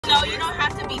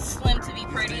be slim to be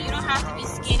pretty. You don't have to be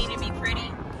skinny to be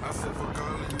pretty.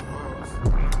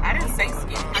 I didn't say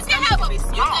skinny. You can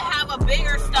have a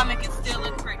bigger stomach and still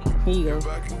look pretty. Here you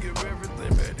go.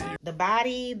 The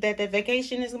body that the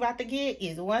vacation is about to get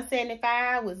is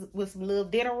 175 with some little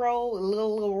dinner roll, a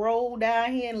little roll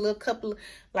down here, and a little couple,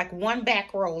 like one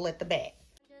back roll at the back.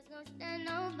 Of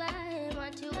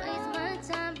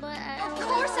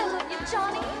course I love you,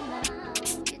 Johnny.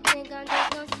 You think I'm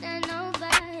just gonna stand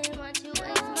nobody? Want to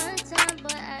waste my time,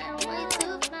 but I am way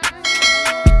too fine.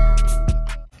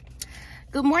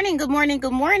 Good morning, good morning,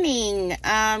 good morning.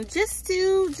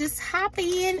 Just hop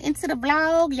into the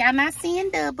vlog. Y'all not seeing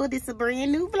double. This is a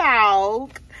brand new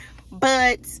vlog.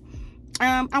 But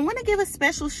I want to give a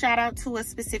special shout out to a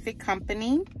specific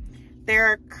company.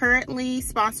 They're currently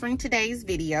sponsoring today's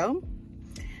video.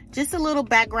 Just a little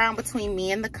background between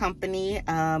me and the company.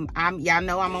 Y'all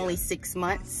know I'm only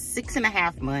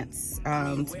 6.5 months,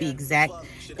 to be exact,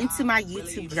 into my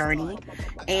YouTube journey.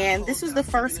 And this was the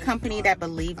first company that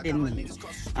believed in me.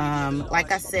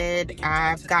 Like I said,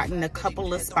 I've gotten a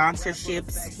couple of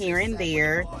sponsorships here and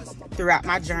there throughout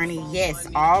my journey. Yes,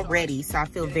 already. So I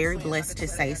feel very blessed to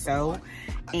say so.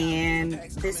 And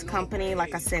this company,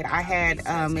 like I said, I had,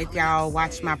 if y'all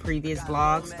watched my previous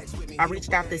vlogs, I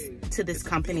reached out to this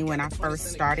company when I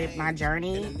first started my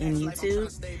journey in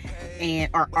YouTube,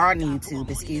 or on YouTube,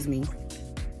 excuse me.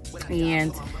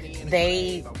 And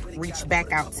they reached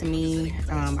back out to me,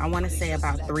 I want to say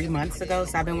about 3 months ago.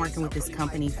 So I've been working with this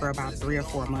company for about 3 or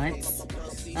 4 months.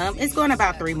 It's going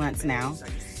about 3 months now.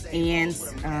 And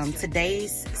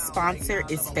today's sponsor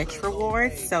is Fetch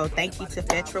Rewards. So thank you to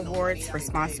Fetch Rewards for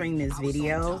sponsoring this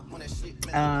video.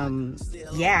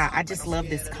 Yeah, I just love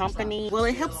this company. Well,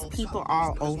 it helps people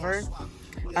all over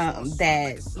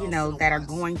that are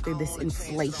going through this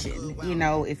inflation.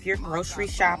 If you're grocery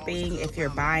shopping, if you're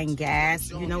buying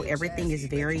gas, everything is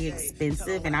very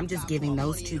expensive. And I'm just giving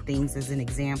those two things as an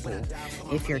example.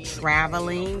 If you're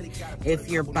traveling, if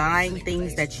you're buying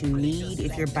things that you need,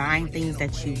 if you're buying things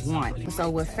that you want. So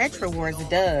what Fetch Rewards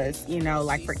does,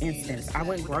 like for instance, I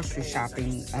went grocery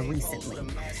shopping recently,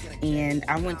 and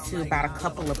I went to about a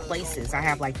couple of places. I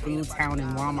have like Food Town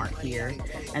and Walmart here,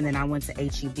 and then I went to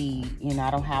HEB. I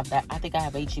don't have that. I think I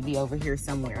have HEB over here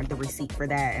somewhere, the receipt for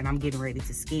that, and I'm getting ready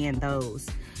to scan those.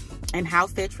 And how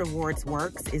Fetch Rewards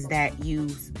works is that you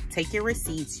take your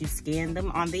receipts, you scan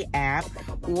them on the app,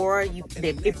 or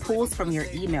it pulls from your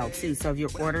email too. So if you're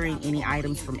ordering any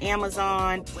items from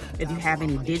Amazon, if you have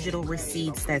any digital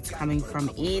receipts that's coming from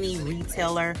any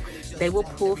retailer, they will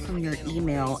pull from your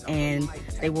email and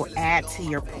they will add to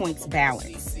your points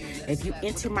balance. If you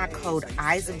enter my code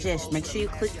EYESOFJESS, make sure you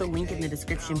click the link in the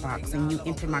description box and you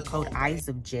enter my code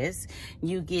EYESOFJESS,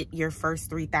 you get your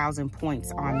first 3,000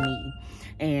 points on me.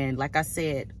 And like I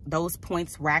said, those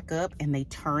points rack up and they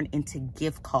turn into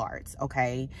gift cards,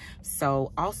 okay?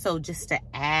 So also just to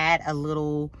add a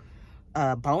little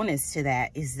bonus to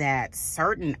that is that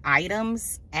certain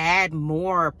items add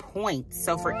more points.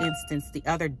 So for instance, the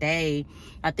other day,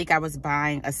 I think I was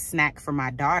buying a snack for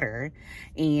my daughter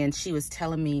and she was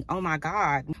telling me, oh my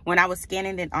God, when I was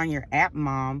scanning it on your app,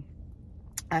 Mom,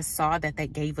 I saw that they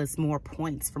gave us more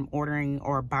points from ordering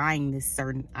or buying this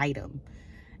certain item.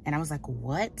 And I was like,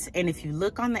 what? And if you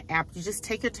look on the app, you just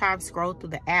take your time, scroll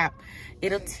through the app,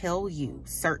 it'll tell you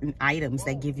certain items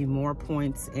that give you more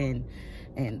points. And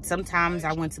sometimes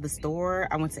I went to the store,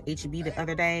 I went to HEB the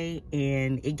other day,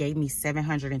 and it gave me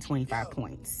 725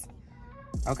 points.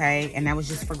 Okay, and that was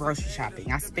just for grocery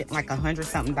shopping. I spent like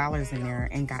 $100-something in there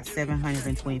and got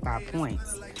 725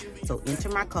 points. So enter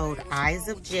my code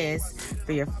EYESOFJESS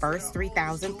for your first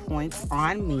 3,000 points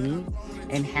on me,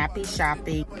 and happy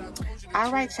shopping. All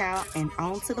right, y'all, and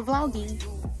on to the vloggy.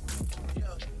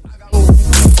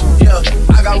 Yeah,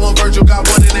 I got one Virgil, got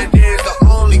one in that dance, the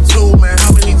only two, man.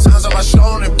 How many times have I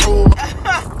shown improvement?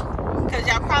 Because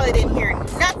y'all probably didn't hear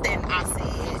nothing I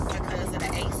said because of the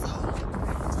AC.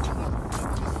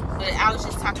 But I was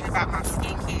just talking about my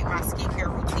skincare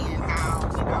routine, how,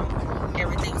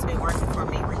 everything's been working for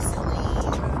me recently,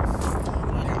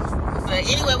 But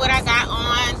anyway, what I got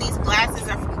on, these glasses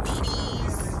are from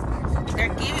BD's. They're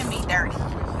giving me dirty.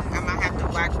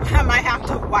 I might have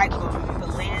to wipe them, the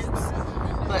lens.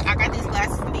 But I got these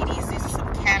glasses from BD's. These are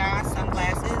some cat-eye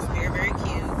sunglasses. Very, very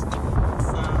cute.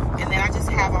 And then I just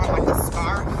have on like a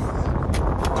scarf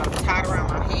tied around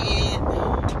my head,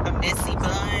 a messy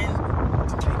bun,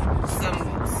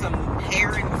 some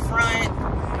hair in the front.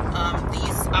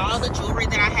 All the jewelry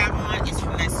that I have on is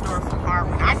from that store from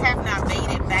Harvard. I have not made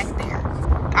it back there.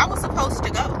 I was supposed to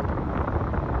go.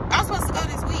 I was supposed to go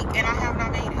this week, and I have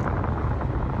not made it.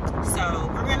 So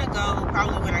we're gonna go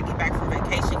probably when I get back from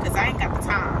vacation, because I ain't got the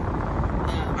time.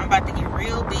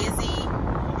 real busy.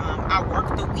 I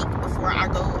work the week before I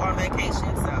go on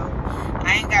vacation, so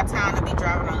I ain't got time to be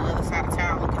driving on the other side of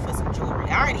town looking for some jewelry.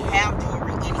 I already have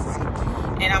jewelry anyway,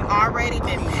 and I've already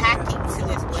been packing too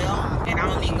as well, and I'm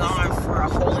gonna be gone for a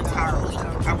whole entire week.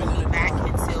 I won't be back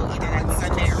until either that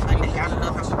Sunday or Monday. I don't know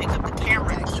if I'm gonna pick up the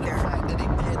camera either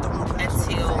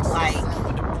until like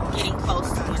getting close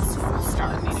to when school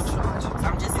starts. So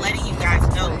I'm just letting you guys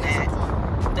know that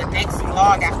the next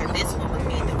vlog after this one will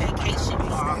be the vacation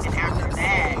vlog, and after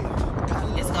that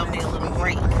it's gonna be a little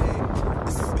break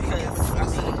because I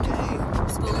mean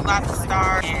school's about to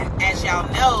start, and as y'all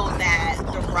know that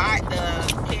the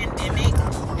pandemic,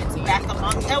 it's back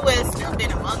among us. Well, it's still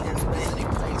been among us,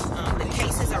 but the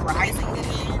cases are rising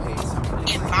again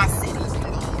in my city.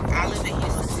 I live in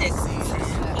Houston, Texas,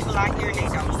 and people out here, they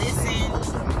don't listen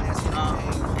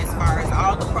as far as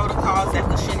all the protocols that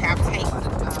we should have taken.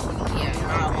 Yeah,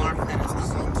 my alarm cutters.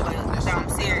 But I'm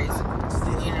serious.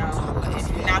 You know, if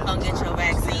you're not gonna get your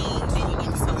vaccine, then you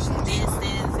need to social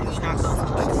distance. If you're not gonna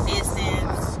social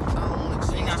distance,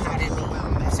 you know how that be.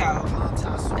 So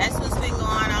that's what's been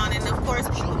going on, and of course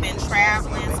people been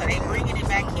traveling, so they bringing it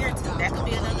back here too. That could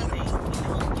be another thing. You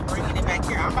know, you're bringing it back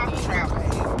here. I'm about to travel.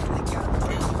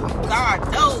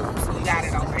 God knows we got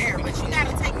it over there, but you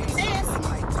gotta take the test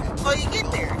before you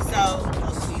get there. So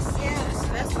yeah,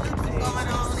 that's what's been going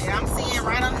on, and I'm seeing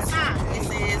right on the sign it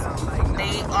says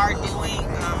they are doing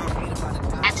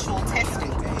actual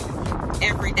testing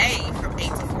every day from 8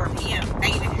 to 4 p.m. They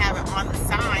even have it on the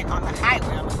sign on the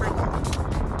highway, on the freeway.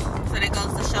 So that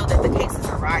goes to show that the cases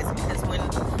are rising, because when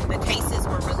the cases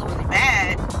were really, really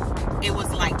bad, it was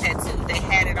like that too. They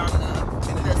had it on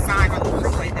the sign on the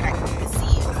freeway that I could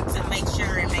see it to make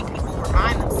sure and make people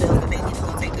remind themselves that they need to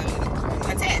go take a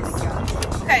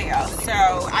test. Okay, y'all. So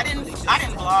I didn't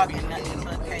vlog in nothing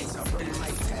but cases.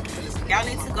 Y'all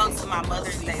need to go to my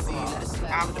Mother's Day vlog.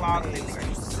 I vlogged in there.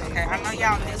 Okay, I know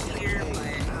y'all new here,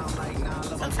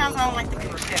 but sometimes I don't like to be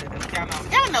repetitive.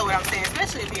 Y'all know what I'm saying,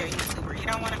 especially if you're a YouTuber. You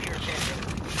don't want to be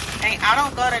repetitive. And I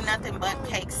don't go to nothing but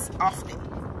cakes often.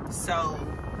 So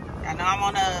I know I'm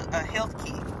on a health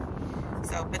kick.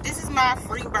 So, but this is my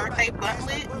free birthday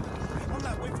buttlet.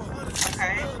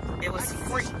 Okay, it was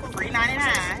free,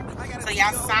 $3.99. So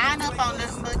y'all sign up on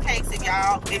Nothing But Cakes if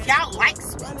y'all like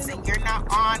sweets and you're not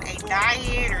on a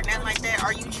diet or nothing like that,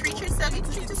 or you treat yourself, you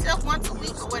treat yourself once a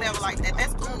week or whatever like that.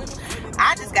 That's cool.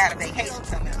 I just got a vacation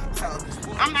coming up, so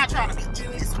I'm not trying to be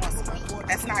eating this once a week.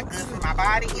 That's not good for my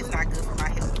body. It's not good for my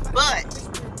health. But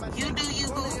you do you,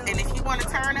 boo. And if you want to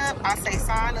turn up, I say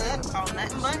sign up on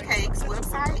Nothing But Cakes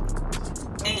website.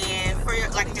 And for your,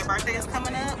 like, if your birthday is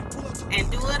coming up, and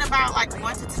do it about like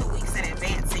 1 to 2 weeks in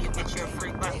advance so you get your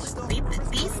free buttlet.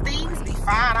 These things be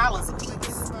 $5 a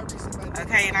piece.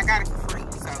 Okay, and I got it for free,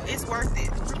 so it's worth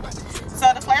it.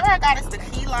 So the flavor I got is the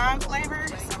key lime flavor.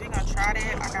 So we're gonna try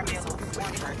that. I got me a little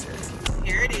fork right here.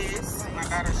 Here it is. My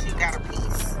daughter, she got a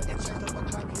piece,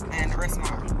 and the rest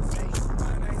mine.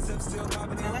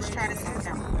 Now let's try this on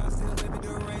camera.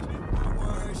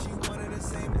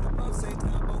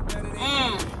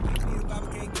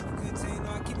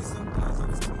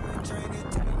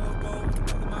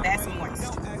 That's moist.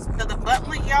 So the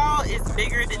buttlet, y'all, is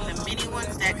bigger than the mini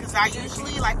ones because I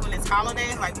usually, like when it's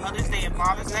holidays, like Mother's Day and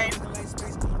Father's Day,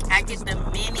 I get the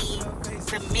minis.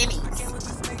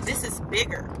 This is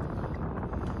bigger. I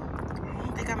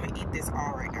don't think I'm gonna eat this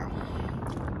all right now.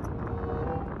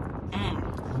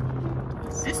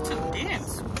 Is this too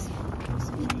dense?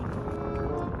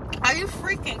 Are you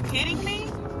freaking kidding me?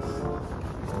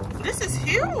 This is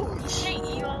huge. You can't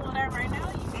eat all of that right now.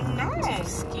 No. You're too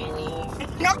skinny.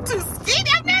 I'm too skinny.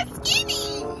 I'm not skinny.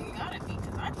 You gotta be,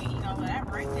 because I can eat all of that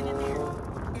right then and there.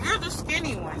 You're the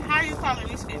skinny one. How are you calling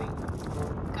me skinny? You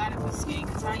gotta be skinny,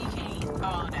 because how you can't eat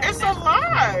all of that? It's a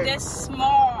lot. That's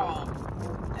small.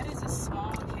 That is a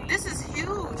small cake. This is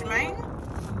huge, man.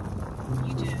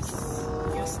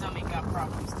 Your stomach got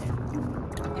problems too.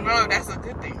 No, that's a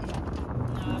good thing.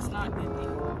 No, it's not a good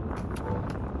thing.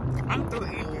 I'm through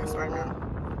eating this right now.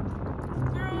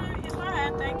 Girl, if I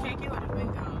had that cake, it would have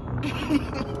been gone.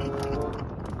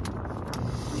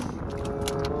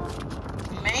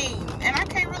 Man, and I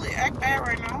can't really act bad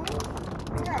right now.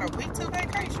 I got a week to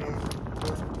vacation.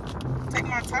 Take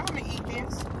my time to eat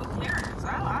this. Who cares?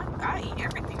 I eat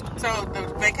everything. So the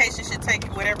vacation should take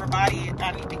whatever body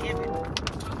I need to give it.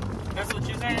 That's what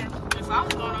you're saying? If I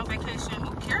was going on vacation,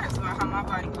 who cares about how my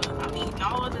body looks? I'm eating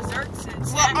all the desserts and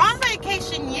snacks. Well, on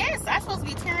vacation, yes. I'm supposed to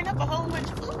be tearing up a whole bunch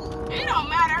of food. It don't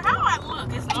matter how I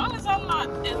look. As long as I'm not,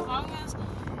 as long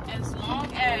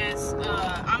as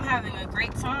I'm having a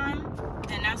great time,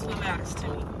 then that's what matters to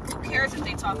me. Who cares if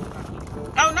they talk about you?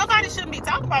 Oh, nobody shouldn't be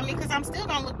talking about me because I'm still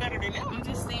gonna look better than them. I'm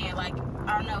just saying, like,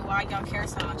 I don't know why y'all care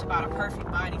so much about a perfect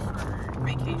body for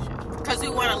vacation. Because we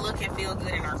want to look and feel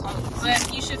good in our clothes.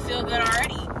 But you should feel good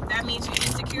already. That means you're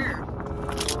insecure.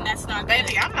 And that's not good.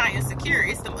 Baby, I'm not insecure.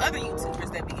 It's them other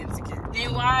YouTubers that be insecure.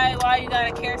 Then why you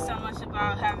gotta care so much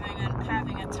about having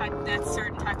a type, that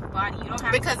certain type of body? You don't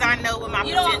have because to, I know what my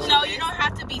you potential don't know. is. You don't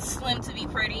have to be slim to be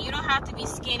pretty. You don't have to be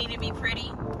skinny to be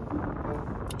pretty.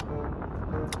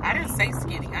 I didn't say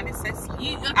skinny. I didn't say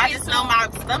slim. Okay, I just know my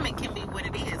stomach can be what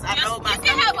it is. I know my stomach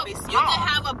can be small. You can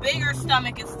have a bigger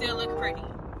stomach and still look pretty.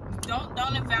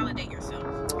 Don't invalidate yourself.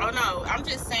 Oh no, I'm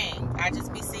just saying. I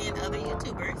just be seeing other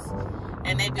YouTubers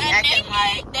and they be acting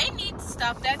like they need to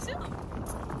stop that too.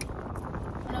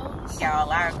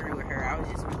 Y'all, I agree with her. I was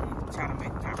just really trying to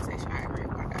make a conversation. I agree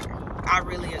with my daughter. I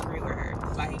really agree with her.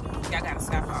 Like, y'all gotta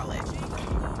stop all that.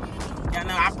 Y'all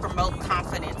know I promote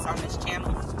confidence on this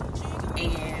channel.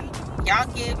 And y'all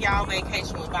give y'all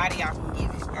vacation with body, y'all can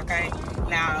give it, okay?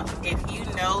 Now, if you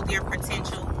know your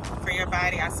potential for your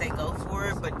body, I say go for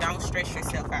it, but don't stress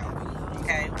yourself out,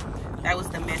 okay? That was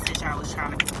the message I was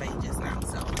trying to convey just now,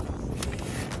 so.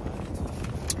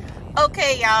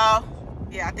 Okay, y'all.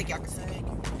 Yeah, I think y'all can see it.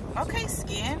 Okay,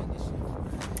 skin.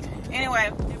 Anyway,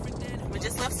 we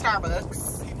just left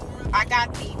Starbucks. I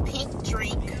got the pink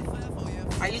drink.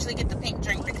 I usually get the pink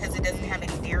drink because it doesn't have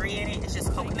any dairy in it. It's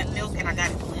just coconut milk, and I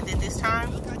got it blended this time.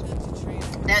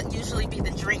 That usually be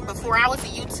the drink. Before I was a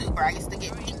YouTuber, I used to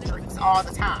get pink drinks all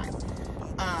the time.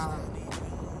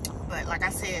 But like I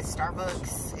said,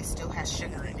 Starbucks, it still has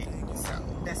sugar in it. So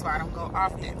that's why I don't go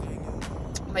often.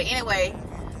 But anyway,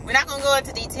 we're not going to go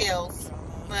into details.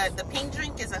 But the pink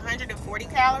drink is 140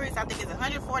 calories. I think it's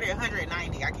 140 or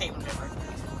 190. I can't remember.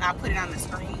 I'll put it on the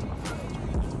screen.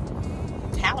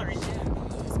 Calories, yeah.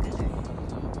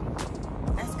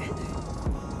 That's good.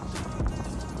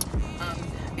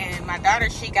 And my daughter,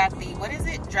 she got the, what is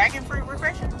it? Dragon fruit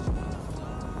refresher?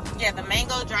 Yeah, the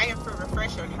mango dragon fruit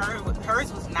refresher.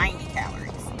 Hers was 90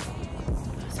 calories.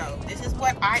 So this is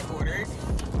what I ordered.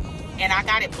 And I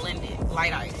got it blended,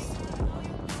 light ice.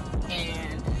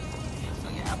 And so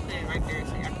yeah, I'll put it right there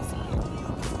so y'all can see it.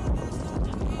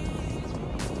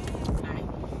 Alright.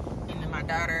 And then my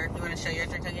daughter, you want to show your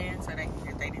drink again so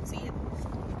if they didn't see it?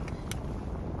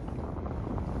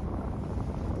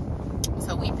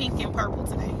 So we pink and purple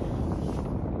today.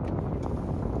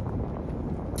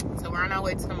 So we're on our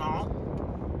way to the mall.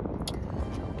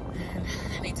 And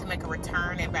I need to make a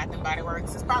return at Bath & Body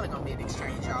Works. It's probably going to be an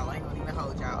exchange, y'all. I ain't going to even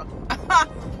hold y'all.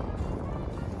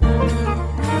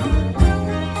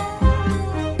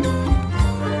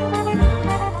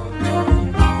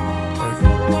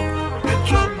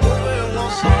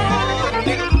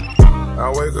 I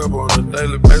wake up on a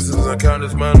daily basis and count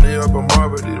this money up, I'm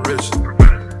already rich.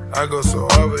 I go so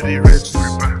hard with these riches.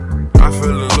 I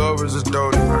fell in love with this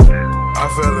Dodie. I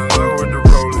fell in love with the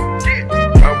rolling.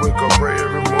 I wake up pray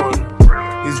every morning.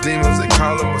 These demons, they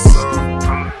calling my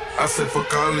son. I say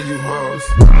fuck all of you hoes.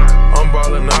 I'm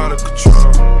balling out of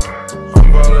control.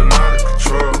 I'm balling out of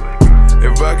control.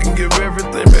 If I can give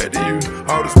everything back to you,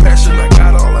 all this passion I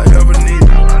got, all I ever need.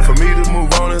 For me to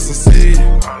move on and succeed.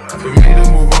 For me to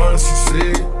move on and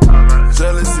succeed.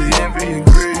 Jealousy, envy, and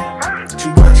greed. Too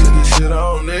much of this shit, I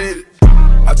don't need it.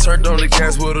 I turned on the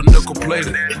gas with a nickel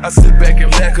plater. I sit back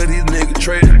and laugh cause these niggas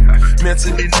traded.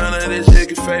 Mentally, none of this shit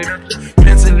can fade.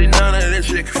 Mentally, none of this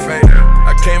shit can fade.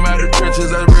 I came out the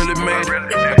trenches, I really made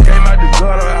it. I came out the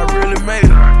gutter, I really made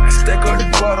it. I stack up the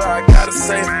butter, I gotta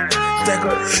save it. Stack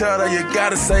up the shutter, you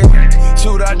gotta save it.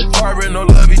 Shoot out the apartment, no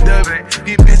lovey-dovey.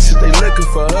 These bitches, they looking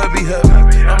for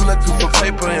hubby-hubby. I'm looking for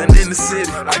paper and in the city.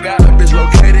 I got a bitch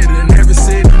located in every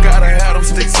city. Gotta have them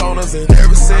sticks on us in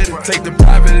every city. Take the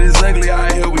private, it's ugly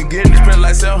out here, we getting it. Spent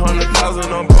like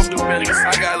 700,000 on both the business.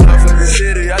 I got love for the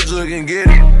city, I just can get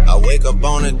it. I wake up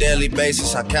on a daily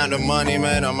basis, I count the money,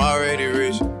 man, I'm already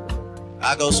rich.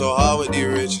 I go so hard with these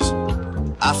riches.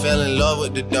 I fell in love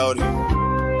with the Dodie.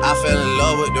 I fell in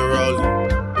love with the rolling.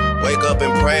 Wake up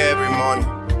and pray every morning.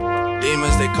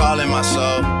 Demons, they calling my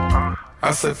soul.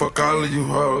 I say fuck all of you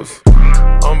hoes.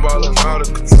 I'm ballin' out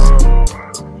of control.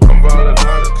 I'm ballin'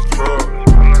 out of control.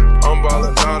 I'm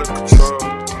ballin' out of control.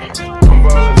 I'm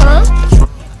ballin' out of control.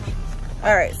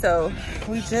 Alright, so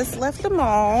we just left the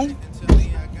mall.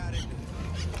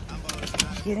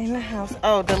 Get in the house.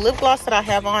 Oh, the lip gloss that I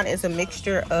have on is a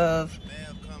mixture of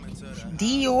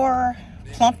Dior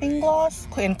plumping gloss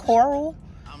in coral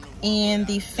and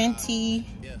the Fenty,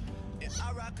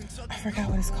 I forgot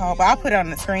what it's called, but I'll put it on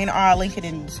the screen or I'll link it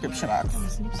in the description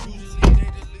box.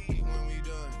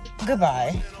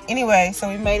 Goodbye. Anyway, so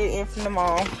we made it in from the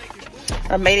mall.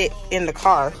 I made it in the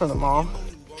car from the mall.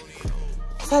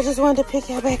 So I just wanted to pick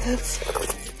y'all back up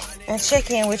and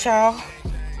check in with y'all.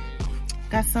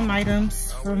 Got some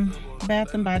items from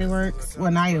Bath and Body Works. Well,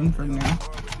 an item from now.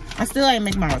 I still ain't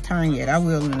make my return yet. I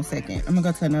will in a second. I'm gonna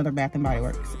go to another Bath and Body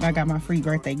Works. I got my free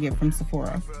birthday gift from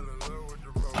Sephora.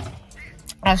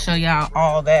 I'll show y'all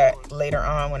all that later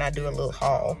on when I do a little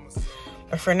haul.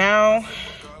 But for now,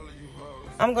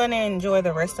 I'm gonna enjoy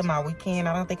the rest of my weekend.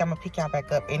 I don't think I'm gonna pick y'all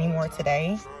back up anymore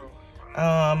today.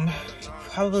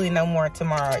 Probably no more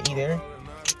tomorrow either.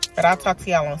 But I'll talk to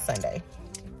y'all on Sunday.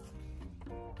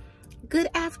 Good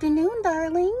afternoon,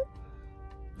 darling.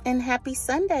 And happy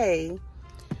Sunday.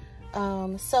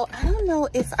 So I don't know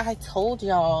if I told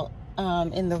y'all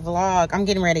in the vlog, I'm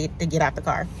getting ready to get out the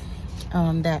car,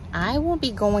 that I won't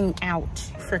be going out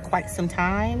for quite some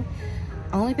time,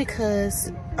 only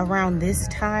because around this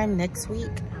time next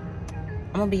week,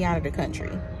 I'm gonna be out of the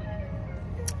country.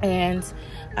 And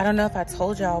I don't know if I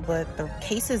told y'all, but the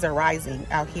cases are rising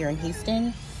out here in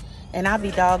Houston, and I'll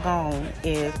be doggone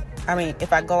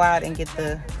if I go out and get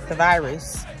the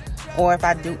virus, or if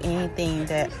I do anything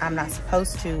that I'm not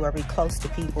supposed to or be close to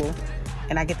people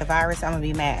and I get the virus, I'm gonna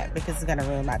be mad because it's gonna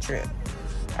ruin my trip.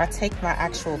 I take my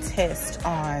actual test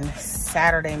on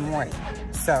Saturday morning,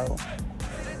 so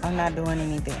I'm not doing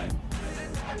anything.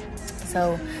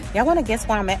 So y'all wanna guess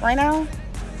where I'm at right now?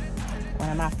 One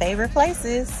of my favorite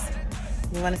places.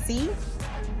 You wanna see?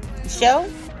 The show?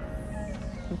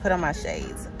 Let me put on my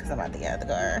shades because I'm about to get out of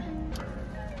the car.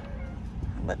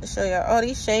 I'm about to show y'all. Oh,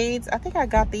 these shades. I think I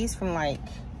got these from, like,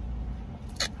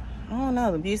 I don't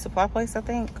know, the beauty supply place, I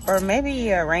think. Or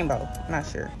maybe Rainbow. I'm not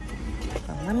sure.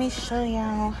 But let me show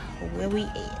y'all where we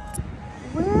at.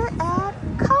 We're at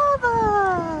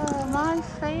Kava, my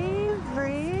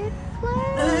favorite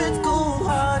place. Let's go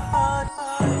hard, hard,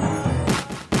 hard.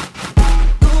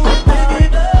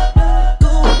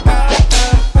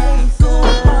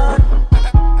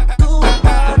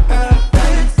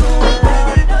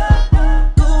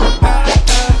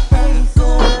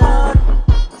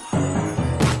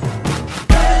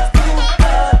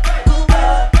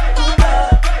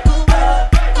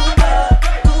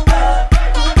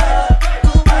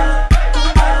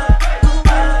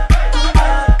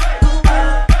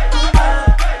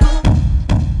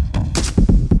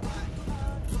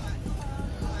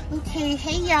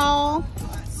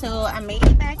 So I made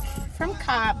it back from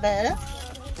Cabo.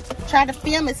 Tried to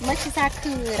film as much as I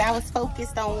could. I was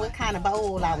focused on what kind of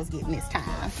bowl I was getting this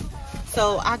time.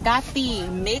 So I got the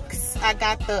mix. I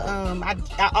got the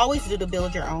I always do the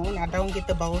build your own. I don't get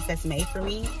the bowls that's made for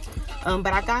me. But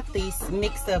I got this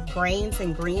mix of grains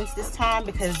and greens this time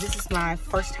because this is my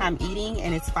first time eating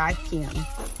and it's 5 p.m.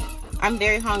 I'm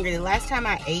very hungry. The last time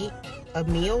I ate a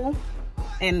meal,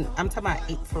 and I'm talking about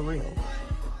ate for real,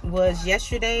 was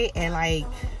yesterday at like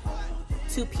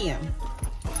 2 p.m.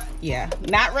 Yeah,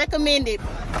 not recommended.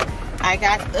 I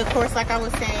got, of course, like I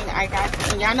was saying, I got,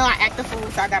 y'all know I act the fool,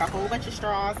 so I got a whole bunch of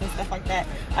straws and stuff like that.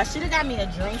 I should have got me a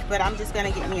drink, but I'm just gonna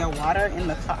get me a water in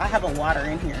the car. I have a water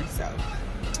in here, so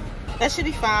that should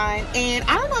be fine. And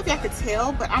I don't know if y'all could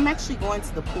tell, but I'm actually going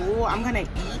to the pool. I'm gonna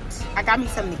eat. I got me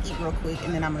something to eat real quick,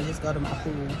 and then I'm gonna just go to my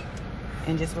pool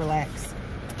and just relax.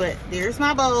 But there's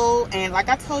my bowl, and like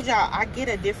I told y'all, I get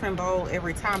a different bowl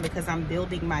every time because I'm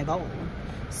building my bowl.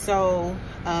 So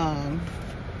I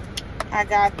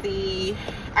got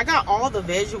all the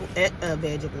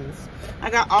vegetables. I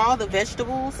got all the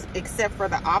vegetables except for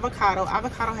the avocado.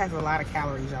 Avocado has a lot of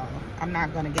calories, y'all. I'm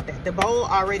not gonna get that. The bowl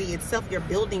already itself, you're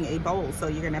building a bowl, so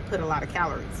you're gonna put a lot of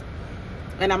calories.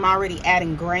 And I'm already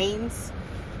adding grains,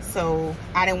 so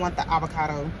I didn't want the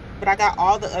avocado. But I got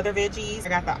all the other veggies. I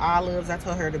got the olives. I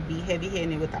told her to be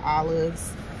heavy-handed with the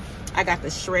olives. I got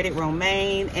the shredded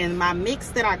romaine. And my mix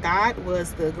that I got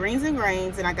was the greens and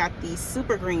grains. And I got the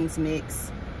super greens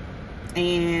mix.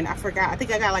 And I forgot. I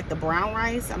think I got like the brown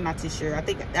rice. I'm not too sure. I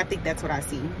think that's what I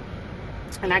see.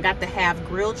 And I got the half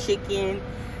grilled chicken,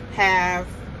 half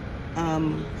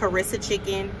harissa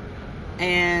chicken,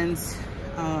 and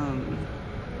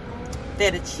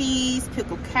feta cheese,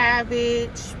 pickled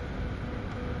cabbage,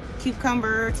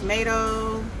 cucumber,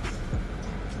 tomato,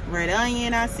 red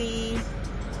onion, I see,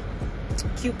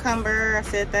 cucumber, I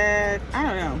said that, I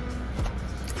don't know.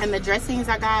 And the dressings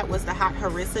I got was the hot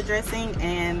harissa dressing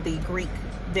and the Greek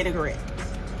vinaigrette.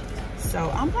 So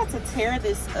I'm about to tear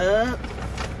this up,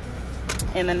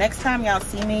 and the next time y'all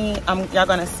see me, y'all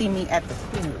gonna see me at the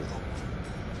pool.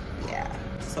 Yeah,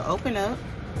 so open up.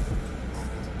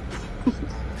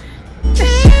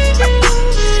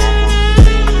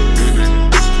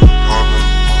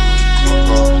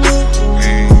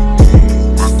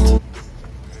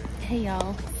 Hey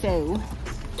y'all, so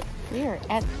We are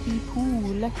at the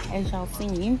pool, as y'all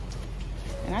seen.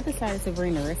 And I decided to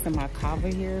bring the rest of my cover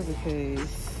here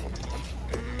because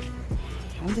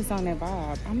I'm just on that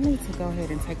vibe. I need to go ahead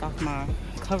and take off my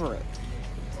cover up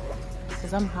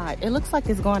because I'm hot. It looks like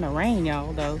it's going to rain,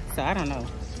 y'all, though, so I don't know.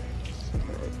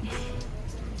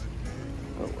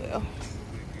 But well,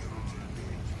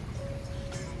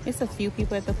 it's a few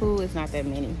people at the pool. It's not that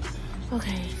many.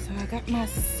 Okay, so I got my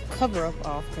cover up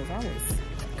off because I was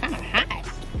kind of hot.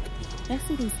 Let's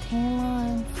see these tan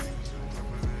lines.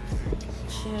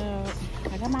 Chill.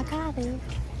 I got my coffee.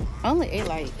 I only ate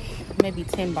like maybe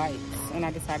 10 bites and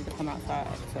I decided to come outside.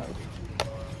 So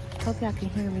hope y'all can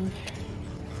hear me.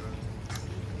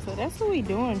 So that's what we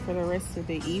doing for the rest of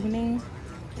the evening.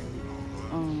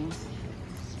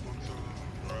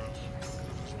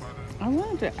 I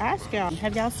wanted to ask y'all,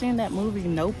 have y'all seen that movie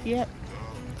Nope yet?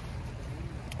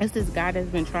 It's this guy that's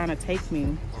been trying to take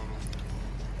me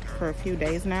for a few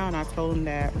days now, and I told him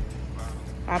that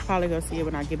I'll probably go see it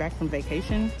when I get back from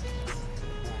vacation.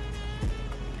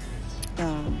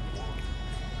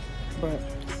 But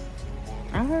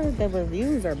I heard the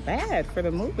reviews are bad for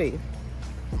the movie.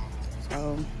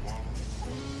 So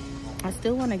I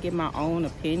still want to get my own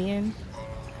opinion.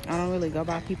 I don't really go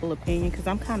by people's opinion because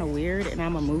I'm kind of weird and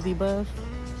I'm a movie buff.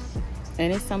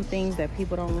 And it's some things that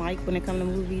people don't like when it comes to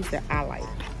movies that I like.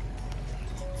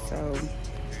 So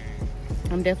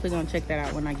I'm definitely gonna check that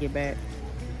out when I get back.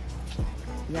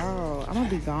 Y'all, I'm gonna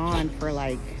be gone for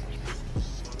like,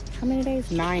 how many days?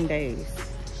 9 days.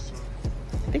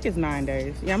 I think it's 9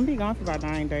 days. Yeah, I'm gonna be gone for about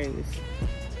 9 days.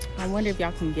 I wonder if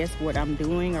y'all can guess what I'm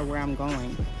doing or where I'm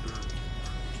going.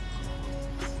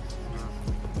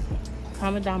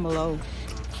 Comment down below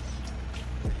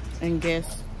and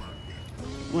guess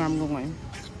where I'm going.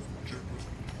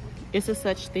 It's a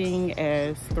such thing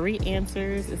as 3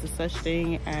 answers. It's a such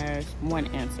thing as 1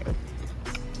 answer.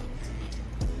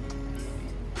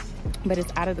 But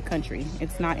it's out of the country.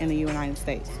 It's not in the United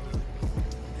States.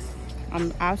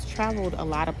 I've traveled a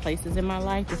lot of places in my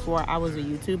life before I was a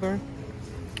YouTuber.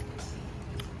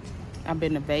 I've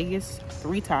been to Vegas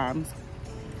 4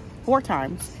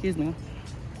 times, excuse me.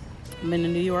 I've been to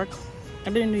New York.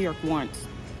 I've been to New York once.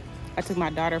 I took my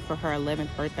daughter for her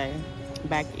 11th birthday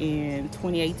back in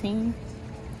 2018.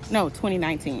 No,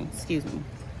 2019, excuse me.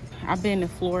 I've been to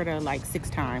Florida like 6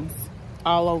 times,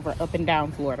 all over, up and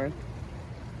down Florida.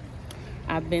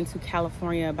 I've been to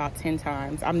California about 10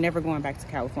 times. I'm never going back to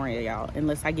California, y'all,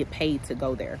 unless I get paid to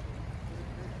go there.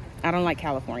 I don't like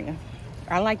California.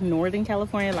 I like Northern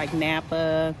California, like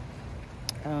Napa.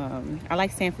 I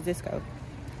like San Francisco,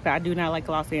 but I do not like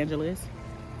Los Angeles.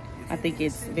 I think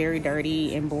it's very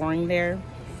dirty and boring there.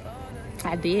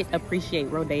 I did appreciate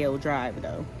Rodeo Drive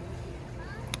though.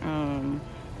 And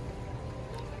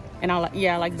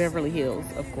I like Beverly Hills,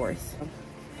 of course.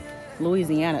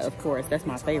 Louisiana, of course, that's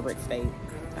my favorite state.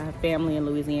 I have family in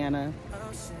Louisiana.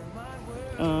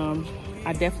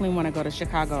 I definitely want to go to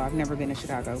Chicago. I've never been to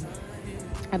Chicago.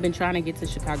 I've been trying to get to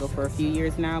Chicago for a few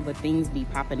years now, but things be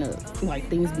popping up, like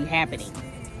things be happening.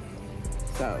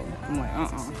 So I'm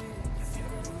like,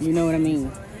 you know what I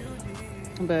mean?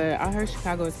 But I heard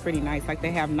Chicago is pretty nice. Like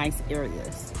they have nice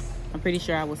areas. I'm pretty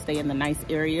sure I will stay in the nice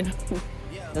area.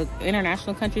 The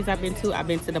international countries I've been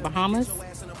to the Bahamas,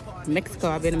 Mexico.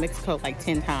 I've been to Mexico like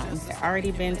 10 times. I've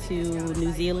already been to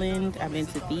New Zealand. I've been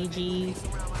to Fiji.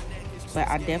 But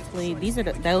I definitely,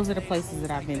 those are the places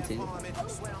that I've been to.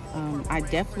 I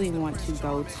definitely want to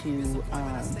go to,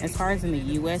 as far as in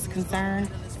the U.S. concerned,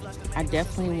 I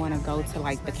definitely want to go to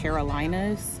like the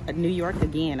Carolinas, New York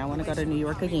again. I want to go to New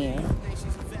York again.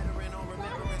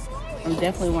 I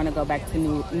definitely want to go back to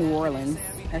New Orleans.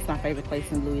 That's my favorite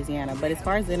place in Louisiana. But as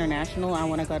far as international, I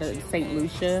want to go to St.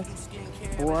 Lucia,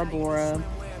 Bora Bora,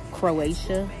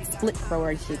 Croatia, Split,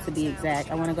 Croatia to be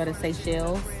exact. I want to go to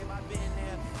Seychelles.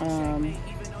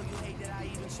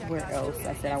 Where else?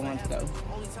 I said I want to go.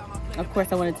 Of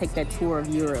course, I want to take that tour of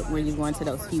Europe where you go into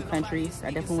those few countries.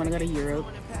 I definitely want to go to Europe.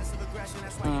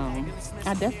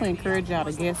 I definitely encourage y'all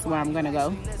to guess where I'm going to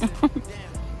go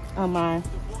on my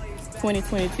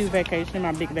 2022 vacation,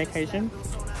 my big vacation.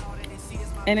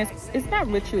 And it's not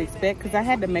what you expect because I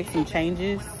had to make some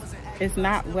changes. It's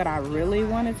not what I really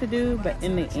wanted to do, but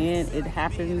in the end, it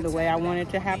happened the way I wanted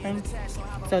it to happen.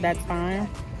 So that's fine.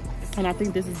 And I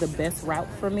think this is the best route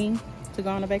for me to go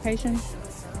on a vacation.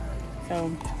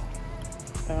 So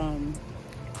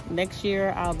next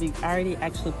year I already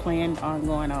actually planned on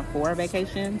going on 4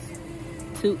 vacations,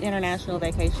 2 international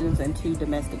vacations and 2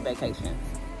 domestic vacations.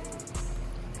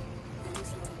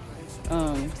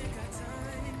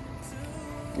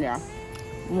 Yeah,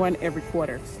 1 every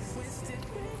quarter.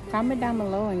 Comment down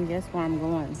below and guess where I'm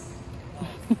going.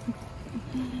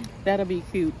 That'll be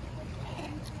cute.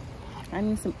 I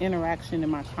need some interaction in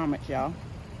my comments, y'all.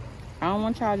 I don't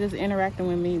want y'all just interacting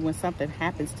with me when something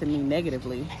happens to me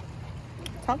negatively.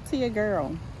 Talk to your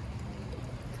girl.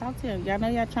 Talk to y'all. Know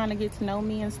y'all trying to get to know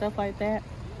me and stuff like that.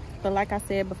 But like I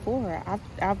said before,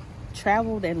 I've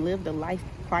traveled and lived a life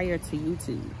prior to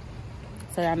YouTube.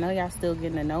 So I know y'all still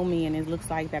getting to know me, and it looks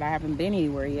like that I haven't been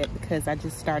anywhere yet because I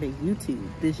just started YouTube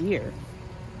this year.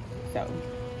 So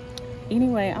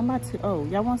anyway, I'm about to, oh,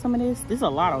 y'all want some of this? There's a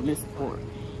lot on this board.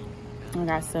 I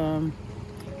got some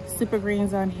super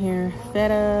greens on here,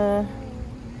 feta,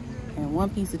 and 1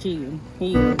 piece of chicken.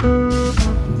 Here.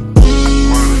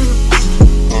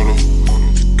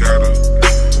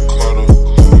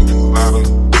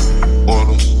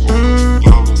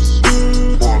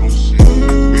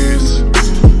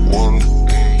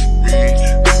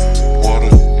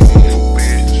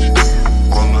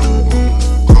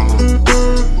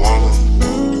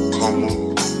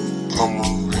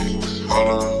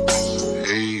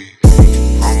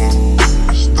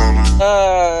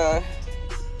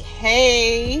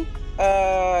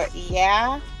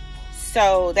 Yeah,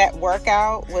 so that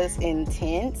workout was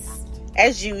intense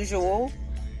as usual.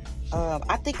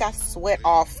 I think I sweat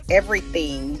off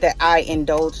everything that I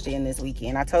indulged in this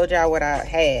weekend. I told y'all what I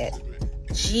had.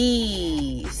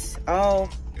 Jeez, oh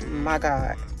my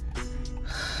God.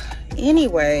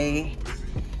 Anyway,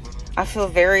 I feel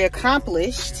very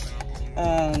accomplished.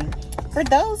 For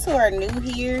those who are new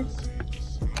here,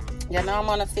 y'all know I'm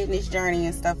on a fitness journey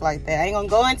and stuff like that. I ain't gonna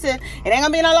go into, it ain't gonna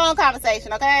be no long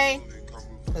conversation, okay?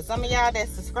 Cause some of y'all that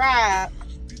subscribe,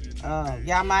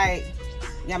 y'all might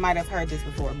have heard this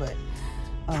before, but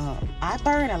I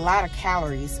burn a lot of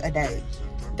calories a day.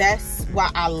 That's why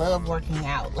I love working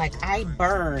out. Like I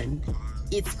burn,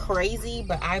 it's crazy,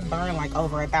 but I burn like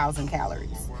over 1,000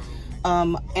 calories.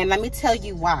 And let me tell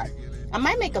you why. I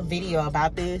might make a video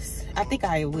about this. I think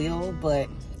I will, but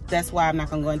that's why I'm not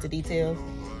gonna go into detail.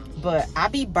 But I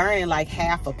be burning like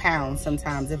half a pound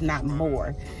sometimes, if not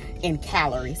more, in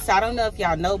calories. So I don't know if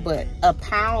y'all know, but a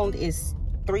pound is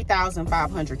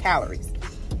 3,500 calories.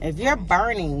 If you're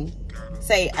burning,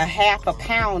 say, a half a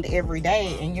pound every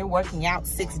day and you're working out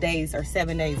 6 days or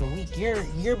 7 days a week,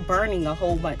 you're burning a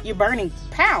whole bunch. You're burning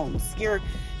pounds. You're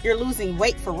losing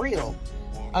weight for real.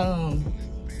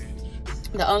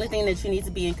 The only thing that you need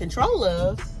to be in control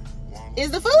of is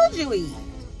the food you eat,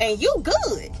 and you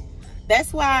good.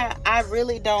 That's why I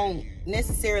really don't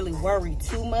necessarily worry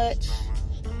too much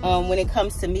when it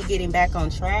comes to me getting back on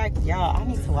track. Y'all, I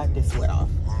need to wipe this sweat off.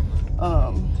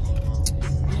 I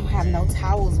don't have no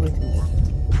towels with me.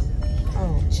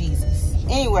 Oh, Jesus.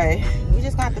 Anyway, we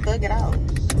just got to thug it out.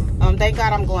 Thank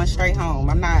God I'm going straight home.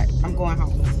 I'm going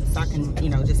home. So I can, you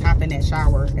know, just hop in that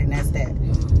shower and that's that.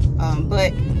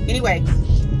 But anyway,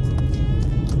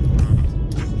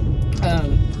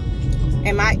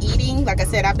 am I eating? Like I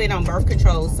said, I've been on birth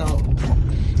control, so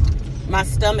my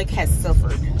stomach has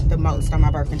suffered the most on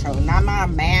my birth control. Not my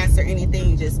mass or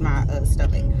anything, just my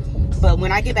stomach. But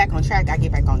when I get back on track, I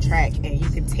get back on track, and you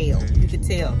can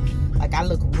tell. Like I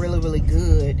look really, really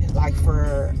good, like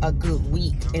for a good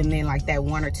week, and then like that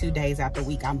 1 or 2 days after the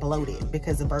week, I'm bloated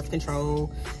because of birth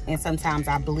control, and sometimes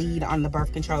I bleed on the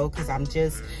birth control because I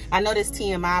know this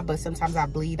TMI, but sometimes I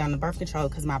bleed on the birth control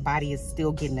because my body is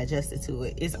still getting adjusted to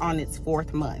it. It's on its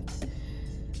 4th month,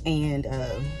 and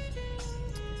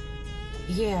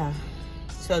yeah,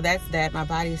 so that's that. My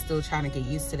body is still trying to get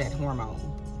used to that hormone.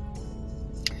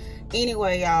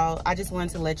 Anyway, y'all, I just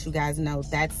wanted to let you guys know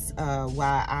that's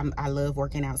why I love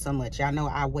working out so much. Y'all know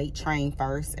I weight train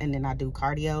first and then I do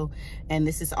cardio, and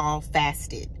this is all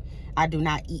fasted. I do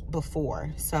not eat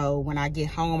before. So when I get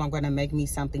home, I'm going to make me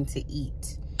something to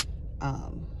eat.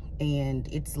 And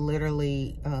it's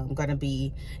literally going to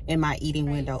be in my eating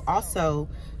window. Also,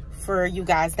 for you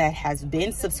guys that has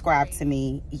been subscribed to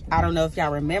me, I don't know if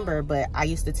y'all remember, but I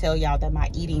used to tell y'all that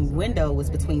my eating window was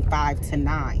between 5 to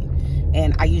 9.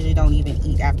 And I usually don't even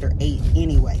eat after 8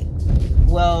 anyway.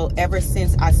 Well, ever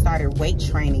since I started weight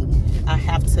training, I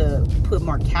have to put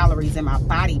more calories in my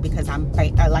body because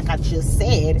like I just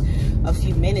said a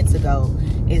few minutes ago,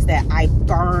 is that I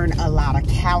burn a lot of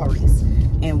calories.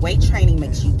 And weight training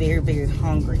makes you very, very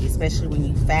hungry, especially when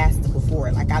you fast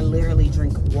before. Like I literally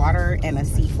drink water and a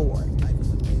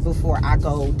C4 before I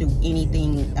go do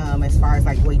anything as far as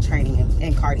like weight training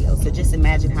and cardio. So just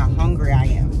imagine how hungry I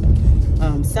am.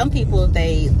 Some people,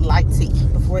 they like to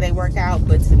eat before they work out,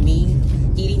 but to me,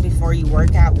 eating before you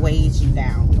work out weighs you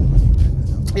down.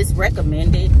 It's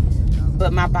recommended,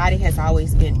 but my body has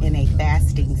always been in a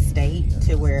fasting state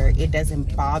to where it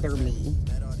doesn't bother me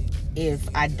if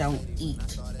I don't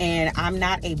eat. And I'm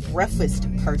not a breakfast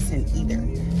person either.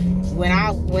 When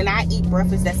I eat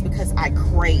breakfast, that's because I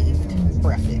craved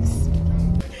breakfast.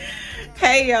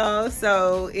 Hey y'all,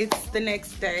 so it's the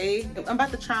next day. I'm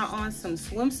about to try on some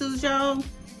swimsuits, y'all.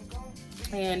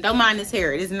 And don't mind this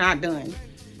hair, it is not done.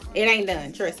 It ain't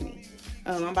done, trust me.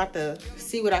 I'm about to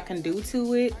see what I can do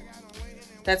to it.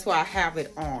 That's why I have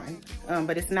it on.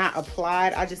 But it's not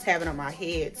applied, I just have it on my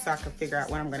head so I can figure out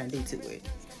what I'm gonna do to it.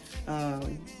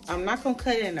 I'm not gonna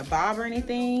cut it in a bob or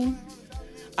anything.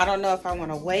 I don't know if I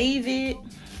wanna wave it,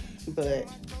 but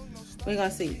we're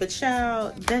gonna see. But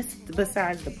y'all, that's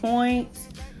besides the point.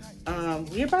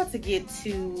 We're about to get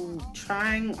to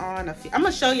trying on a few. I'm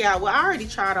gonna show y'all, well, I already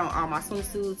tried on all my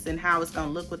swimsuits and how it's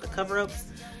gonna look with the cover-ups.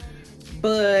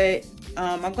 But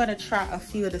I'm gonna try a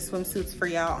few of the swimsuits for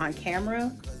y'all on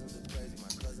camera.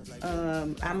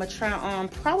 I'm gonna try on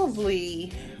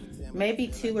probably maybe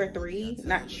 2 or 3,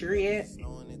 not sure yet.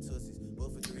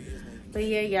 But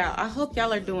yeah, y'all, I hope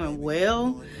y'all are doing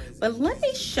well. But let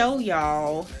me show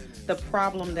y'all the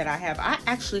problem that I have. I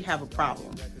actually have a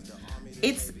problem.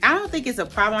 I don't think it's a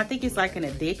problem, I think it's like an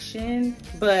addiction.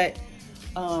 But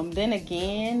then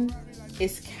again,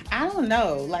 I don't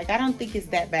know, like I don't think it's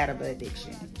that bad of an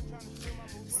addiction.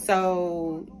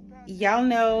 So y'all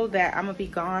know that I'm gonna be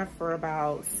gone for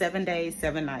about 7 days,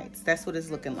 7 nights. That's what it's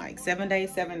looking like, 7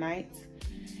 days, 7 nights.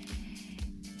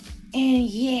 And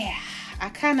yeah, I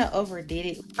kind of overdid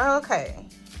it. Okay,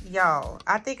 y'all,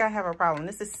 I think I have a problem.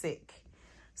 This is sick.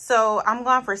 So I'm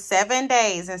gone for 7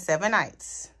 days and 7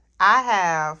 nights. I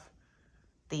have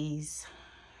these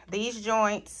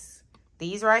joints,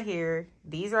 these right here,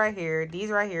 these right here, these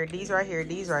right here, these right here,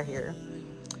 these right here,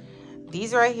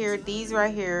 these right here, these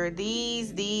right here,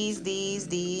 these,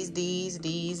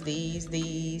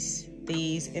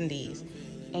 and these.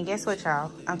 And guess what,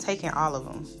 y'all? I'm taking all of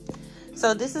them.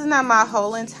 So this is not my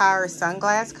whole entire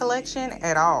sunglass collection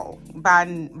at all, by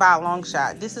a long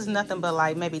shot. This is nothing but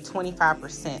like maybe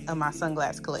 25% of my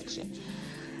sunglass collection.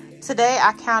 Today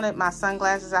I counted my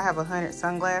sunglasses. I have 100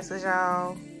 sunglasses,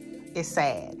 y'all. It's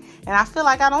sad. And I feel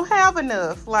like I don't have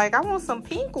enough. Like I want some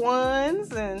pink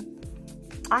ones, and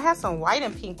I have some white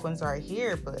and pink ones right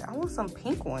here, but I want some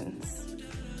pink ones.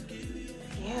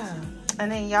 Yeah.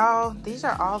 And then y'all, these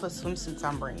are all the swimsuits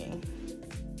I'm bringing.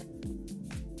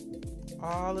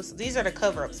 These are the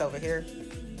cover-ups over here.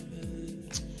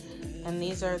 And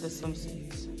these are the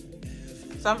swimsuits.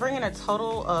 So I'm bringing a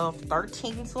total of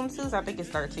 13 swimsuits. I think it's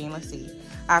 13. Let's see.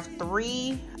 I have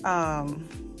 3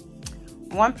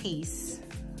 one-piece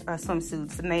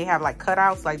swimsuits, and they have like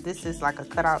cutouts. Like this is like a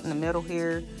cutout in the middle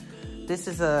here. This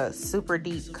is a super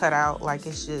deep cutout. Like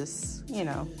it's just, you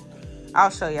know, I'll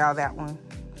show y'all that one.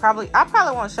 I probably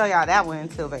won't show y'all that one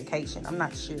until vacation. I'm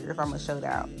not sure if I'm gonna show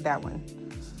that one.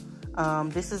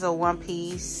 This is a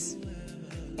one-piece.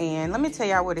 And let me tell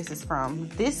y'all where this is from.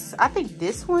 I think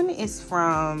this one is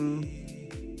from,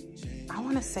 I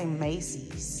want to say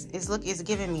Macy's. It's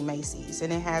giving me Macy's,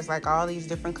 and it has like all these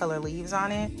different color leaves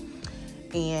on it.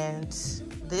 And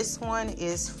this one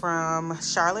is from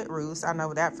Charlotte Russe. I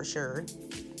know that for sure.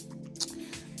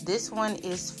 This one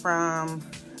is from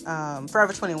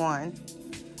Forever 21.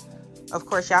 Of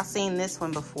course, y'all seen this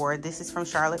one before. This is from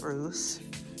Charlotte Russe.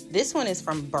 This one is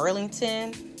from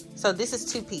Burlington. So this is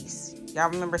 2-piece. Y'all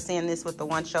remember seeing this with the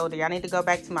one shoulder. Y'all need to go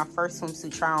back to my first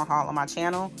swimsuit try-on haul on my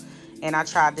channel. And I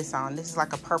tried this on. This is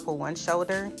like a purple one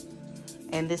shoulder.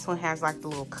 And this one has like the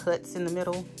little cuts in the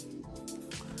middle.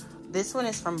 This one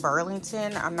is from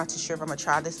Burlington. I'm not too sure if I'm gonna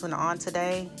try this one on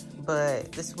today,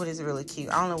 but this one is really cute.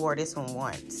 I only wore this one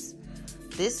once.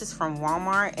 This is from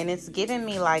Walmart, and it's giving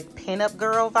me like pinup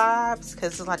girl vibes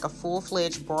because it's like a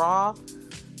full-fledged bra.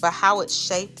 But how it's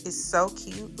shaped is so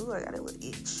cute. Ooh, I got a little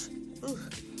itch. Ooh.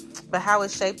 But how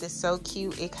it's shaped is so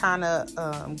cute. It kind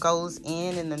of goes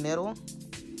in the middle.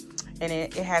 And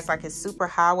it has like, it's super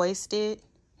high-waisted.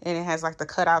 And it has like the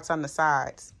cutouts on the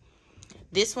sides.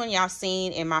 This one y'all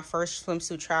seen in my first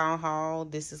swimsuit try-on haul.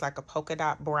 This is like a polka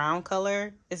dot brown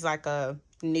color. It's like a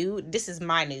nude. This is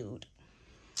my nude.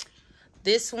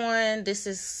 This one, this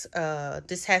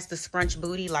has the scrunch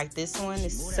booty like this one.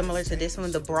 It's similar to this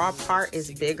one. The bra part is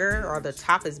bigger, or the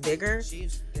top is bigger.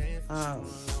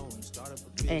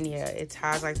 And yeah, it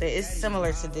ties like that. It's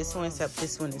similar to this one, except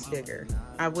this one is bigger.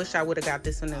 I wish I would have got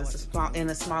this one in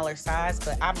a smaller size,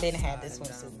 but I've been had this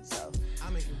one soon. So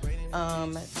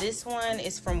this one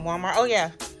is from Walmart. Oh yeah,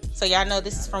 so y'all know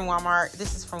this is from Walmart.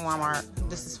 This is from Walmart.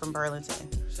 This is from Burlington.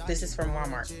 This is from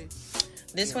Walmart.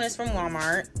 This one is from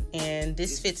Walmart, and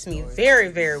this fits me very,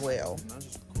 very well.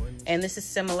 And this is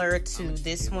similar to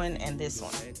this one and this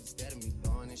one.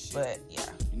 But yeah,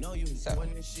 So,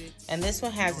 and this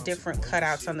one has different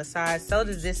cutouts on the side. So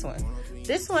does this one.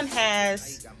 This one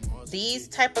has these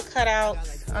type of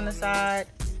cutouts on the side.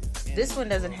 This one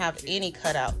doesn't have any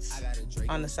cutouts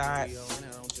on the side.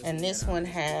 And this one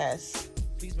has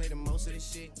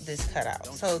this cutout.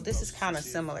 So this is kind of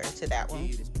similar to that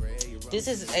one. This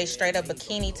is a straight up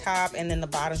bikini top, and then the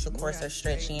bottoms of course are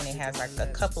stretchy, and it has like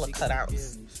a couple of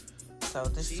cutouts. So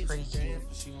this is pretty cute.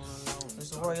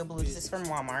 This is royal blue. This is from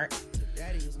Walmart.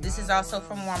 This is also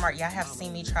from Walmart. Y'all have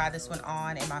seen me try this one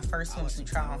on in my first swimsuit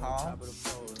try-on haul.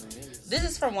 This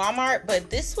is from Walmart, but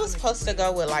this was supposed to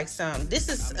go with like some, this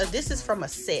is from a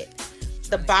set.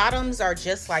 The bottoms are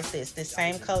just like this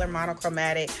same color,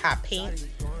 monochromatic, hot pink.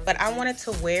 But I wanted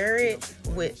to wear it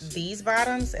with these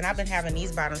bottoms, and I've been having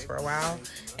these bottoms for a while,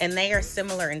 and they are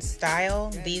similar in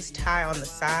style. These tie on the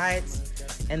sides,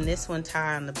 and this one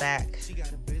tie on the back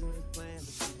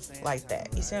like that.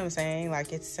 You see what I'm saying?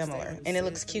 Like, it's similar, and it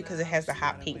looks cute because it has the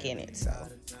hot pink in it. So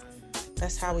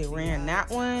that's how we ran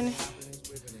that one.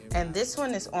 And this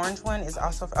one, this orange one, is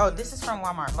also, oh, this is from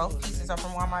Walmart. Both pieces are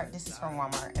from Walmart. This is from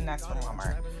Walmart, and that's from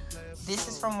Walmart. This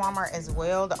is from Walmart as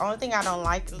well. The only thing I don't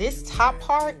like, this top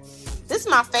part, this is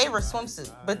my favorite swimsuit,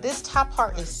 but this top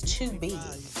part is too big.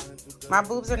 My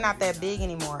boobs are not that big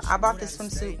anymore. I bought this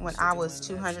swimsuit when I was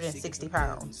 260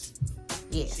 pounds.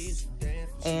 Yes.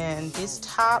 And this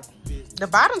top, the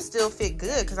bottoms still fit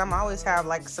good because I'm always have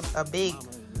like a big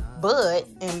butt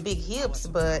and big hips,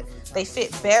 but they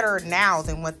fit better now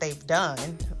than what they've done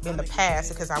in the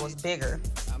past because I was bigger.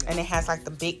 And it has like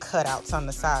the big cutouts on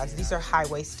the sides. These are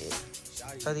high-waisted,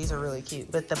 so these are really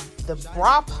cute. But the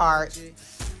bra part,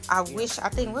 I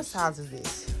think, what size is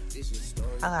this?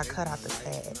 I gotta cut out the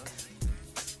tag.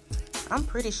 I'm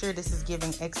pretty sure this is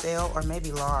giving XL or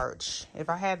maybe large. If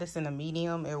I had this in a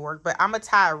medium, it would work. But I'm gonna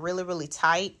tie it really, really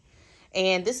tight.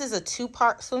 And this is a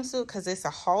two-part swimsuit because it's a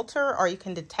halter, or you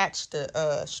can detach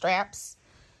the straps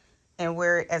and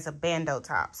wear it as a bandeau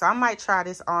top. So I might try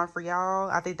this on for y'all.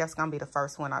 I think that's gonna be the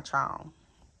first one I try on.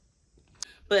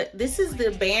 But this is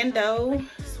the bandeau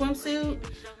swimsuit.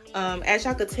 As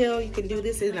y'all could tell, you can do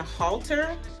this in a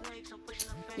halter.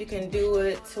 You can do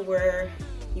it to where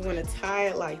you want to tie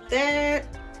it like that.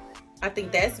 I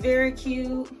think that's very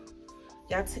cute.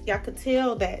 Y'all could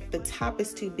tell that the top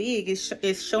is too big.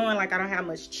 It's showing like I don't have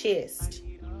much chest.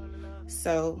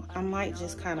 So I might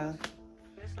just kind of,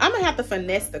 I'm gonna have to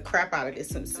finesse the crap out of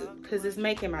this swimsuit because it's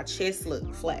making my chest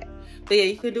look flat. But yeah,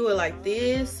 you could do it like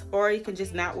this, or you can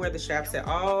just not wear the straps at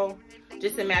all.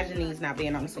 Just imagine these not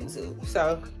being on the swimsuit.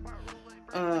 So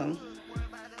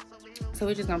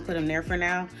we're just gonna put them there for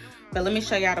now. But let me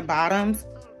show y'all the bottoms.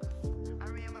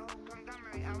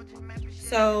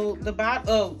 So the bottom,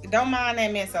 oh, don't mind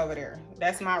that mess over there.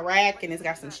 That's my rack, and it's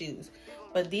got some shoes.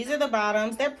 But these are the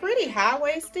bottoms. They're pretty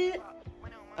high-waisted.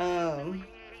 Y'all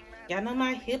know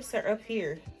my hips are up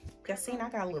here. Y'all seen I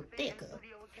got a little thicker.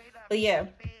 But yeah,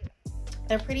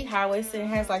 they're pretty high-waisted. It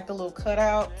has like the little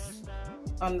cutouts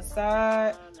on the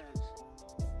side.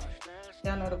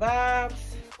 Y'all know the vibes.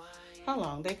 Hold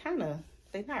on, they're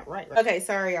not right. Okay,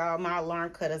 sorry y'all, my alarm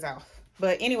cut us off.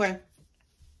 But anyway,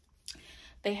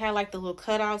 they had like the little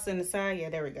cutouts in the side. Yeah,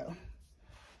 there we go.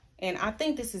 And I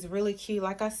think this is really cute.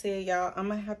 Like I said, y'all, I'm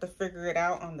gonna have to figure it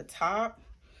out on the top.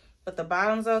 But the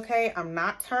bottom's okay. I'm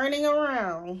not turning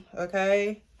around,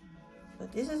 okay?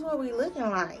 But this is what we looking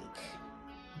like.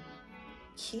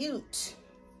 Cute.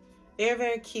 Very,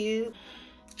 very cute.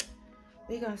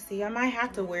 We're gonna see. I might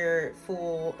have to wear it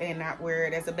full and not wear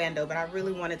it as a bandeau, but I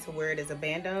really wanted to wear it as a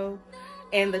bandeau.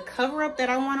 And the cover up that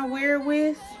I want to wear it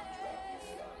with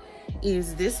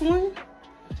is this one.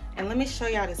 And let me show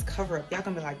y'all this cover up. Y'all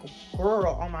gonna be like,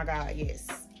 girl, oh my God, yes.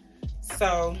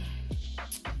 So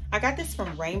I got this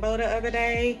from Rainbow the other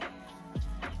day,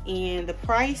 and the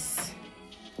price,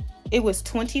 it was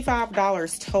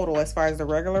 $25 total as far as the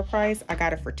regular price. I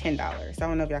got it for $10. I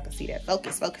don't know if y'all can see that.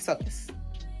 Focus, focus, focus.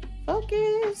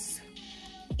 Focus.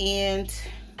 And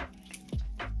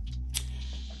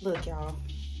look, y'all,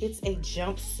 it's a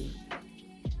jumpsuit.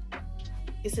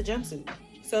 It's a jumpsuit.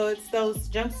 So it's those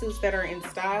jumpsuits that are in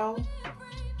style,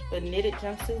 the knitted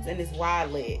jumpsuits, and it's wide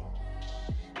leg.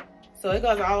 So it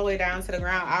goes all the way down to the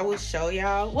ground. I will show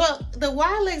y'all. Well, the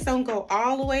wide legs don't go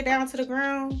all the way down to the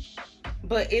ground,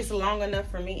 but it's long enough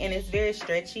for me, and it's very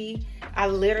stretchy. I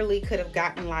literally could have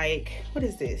gotten like, what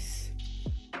is this?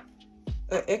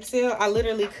 XL. I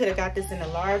literally could have got this in a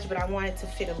large, but I wanted to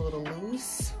fit a little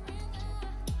loose.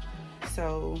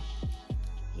 So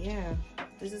yeah,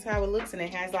 this is how it looks, and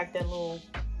it has like that little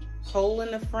hole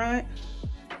in the front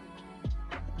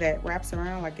that wraps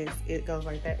around, like it goes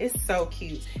like that. It's so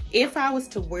cute. If I was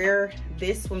to wear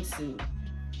this swimsuit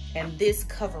and this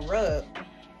cover up,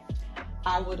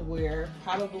 I would wear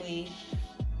probably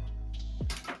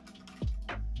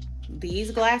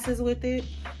these glasses with it.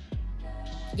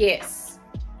 Yes,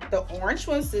 the orange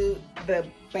swimsuit, the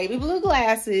baby blue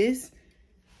glasses,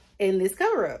 and this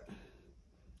cover up.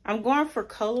 I'm going for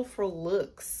colorful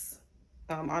looks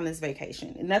on this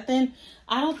vacation. Nothing,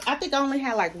 I think I only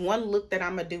had like one look that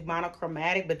I'm gonna do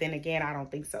monochromatic, but then again, I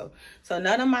don't think so. So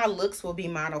none of my looks will be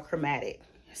monochromatic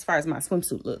as far as my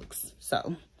swimsuit looks.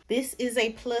 So this is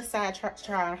a plus size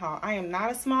try-on haul. I am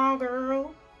not a small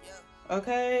girl,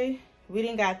 okay? We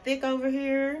done got thick over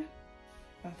here,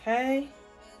 okay?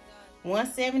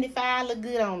 175 look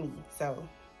good on me. So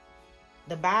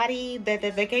the body that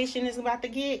the vacation is about to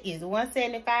get is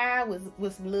 175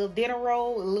 with some little dinner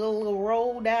roll, a little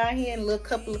roll down here, and a little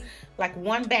couple, like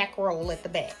one back roll at the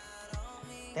back.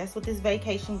 That's what this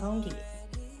vacation gonna get.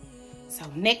 So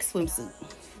next swimsuit.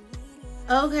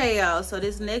 Okay, y'all, so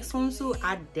this next swimsuit,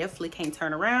 I definitely can't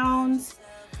turn around.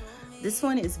 This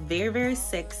one is very, very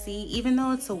sexy. Even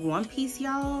though it's a one piece,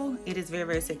 y'all, it is very,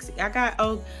 very sexy. I got,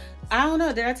 oh, I don't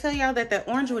know, did I tell y'all that the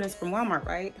orange one is from Walmart,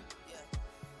 right?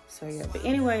 So yeah, but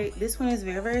anyway, this one is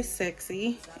very, very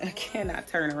sexy. I cannot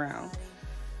turn around.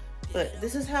 But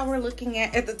this is how we're looking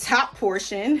at the top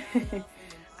portion. I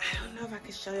don't know if I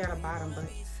can show y'all the bottom, but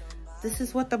this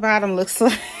is what the bottom looks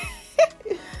like.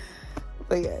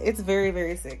 But yeah, it's very,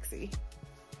 very sexy.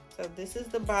 So this is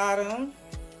the bottom.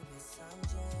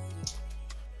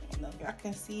 I don't know if y'all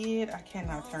can see it. I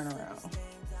cannot turn around.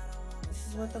 This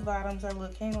is what the bottoms are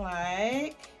looking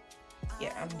like.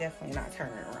 Yeah, I'm definitely not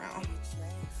turning around.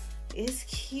 It's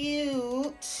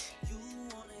cute.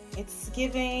 It's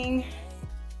giving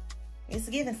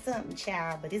something,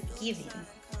 child, but it's giving.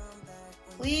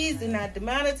 Please do not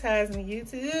demonetize me,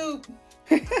 YouTube.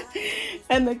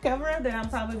 And the cover up that I'm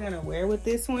probably gonna wear with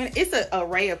this one, it's an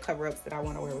array of cover ups that I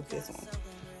want to wear with this one.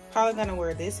 Probably gonna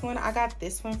wear this one. I got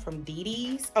this one from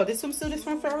DD's. Oh, this swimsuit is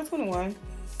from Forever 21.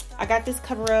 I got this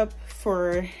cover up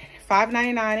for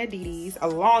 $5.99 at DD's a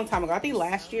long time ago. I think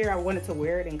last year I wanted to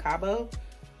wear it in Cabo.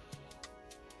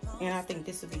 And I think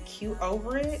this would be cute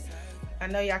over it. I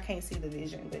know y'all can't see the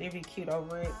vision, but it'd be cute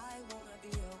over it.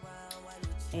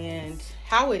 And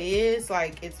how it is,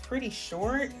 like, it's pretty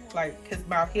short, like, because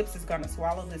my hips is gonna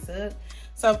swallow this up.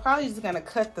 So I'm probably just gonna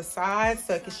cut the sides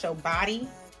so it can show body.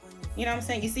 You know what I'm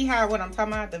saying? You see how, what I'm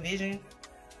talking about, the vision?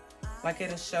 Like,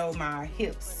 it'll show my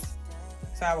hips.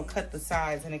 So I will cut the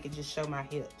sides and it can just show my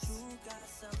hips.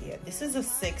 Yeah, this is a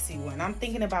sexy one. I'm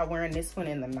thinking about wearing this one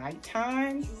in the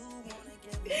nighttime.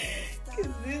 Cause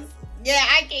this, yeah,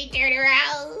 I can't turn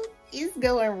around. It's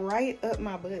going right up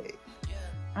my butt.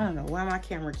 I don't know why my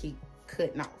camera keep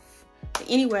cutting off. But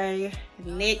anyway,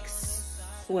 next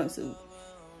swimsuit.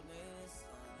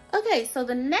 Okay, so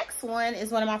the next one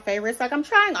is one of my favorites. Like, I'm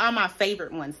trying all my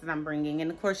favorite ones that I'm bringing.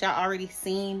 And of course, y'all already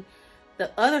seen the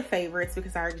other favorites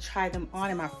because I already tried them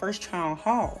on in my first try on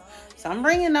haul. So I'm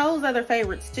bringing those other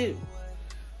favorites too.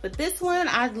 But this one,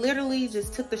 I literally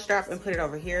just took the strap and put it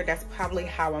over here. That's probably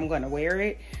how I'm gonna wear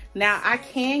it. Now, I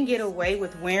can get away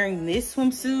with wearing this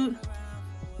swimsuit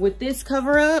with this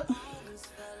cover up.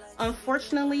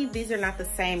 Unfortunately, these are not the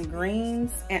same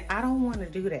greens, and I don't wanna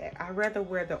do that. I'd rather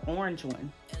wear the orange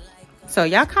one. So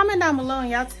y'all comment down below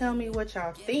and y'all tell me what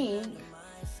y'all think.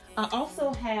 I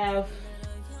also have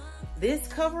this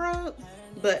cover up,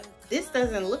 but this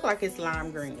doesn't look like it's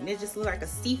lime green. It just looks like a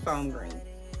seafoam green.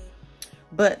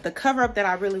 But the cover up that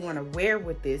I really want to wear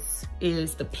with this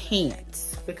is the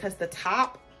pants, because the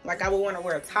top, like, I would want to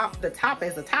wear the top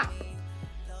as a top.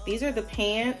 These are the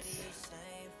pants,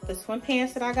 the swim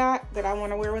pants that I got that I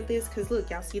want to wear with this, because look,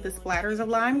 y'all see the splatters of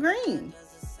lime green.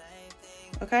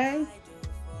 Okay.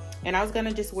 And I was going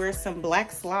to just wear some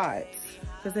black slides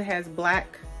because it has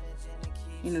black,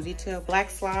 you know, detail, black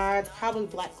slides, probably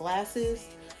black glasses,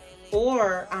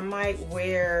 or I might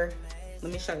wear,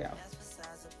 let me show y'all.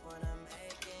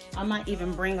 I might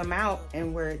even bring them out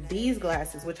and wear these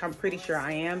glasses, which I'm pretty sure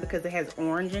I am because it has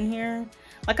orange in here.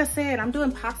 Like I said, I'm doing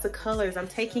pops of colors. I'm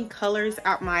taking colors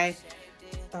out my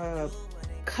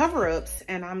cover-ups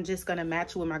and I'm just gonna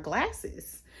match with my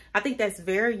glasses. I think that's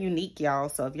very unique, y'all.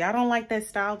 So if y'all don't like that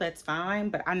style, that's fine.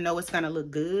 But I know it's gonna look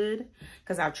good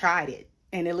because I've tried it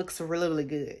and it looks really, really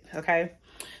good, okay?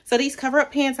 So these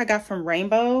cover-up pants I got from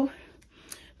Rainbow.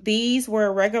 These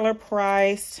were regular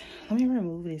price. Let me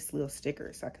remove this little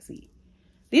sticker so I can see.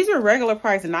 These were regular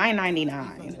price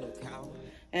 $9.99.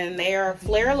 And they are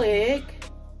flare leg.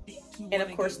 And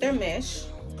of course they're mesh.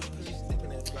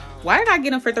 Why did I get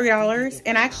them for $3?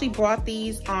 And I actually bought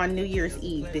these on New Year's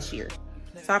Eve this year.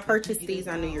 So I purchased these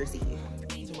on New Year's Eve.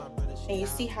 And you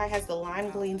see how it has the lime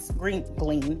green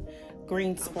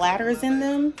green splatters in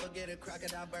them.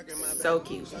 So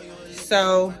cute.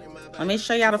 So let me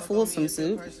show y'all the full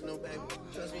swimsuit.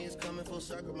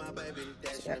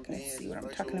 So y'all can see what I'm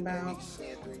talking about.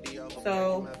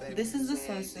 So this is the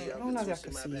swimsuit. I don't know if y'all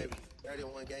can see it.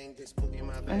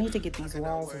 I need to get these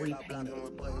walls repainted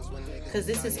because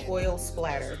this is oil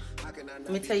splatter. Let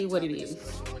me tell you what it is.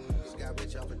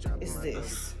 It's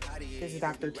this. This is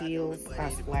Dr. Teal's.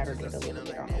 I splattered it a little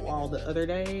bit on the wall the other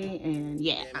day, and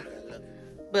yeah.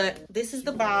 But this is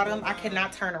the bottom. I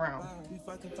cannot turn around.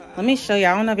 Let me show you.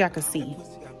 I don't know if y'all can see.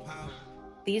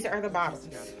 These are the bottoms.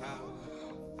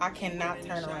 I cannot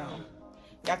turn around.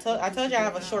 I told you I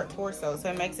have a short torso, so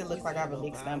it makes it look like I have a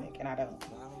big stomach, and I don't.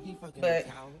 But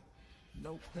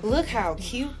look how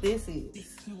cute this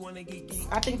is.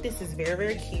 I think this is very,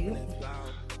 very cute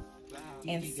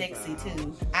and sexy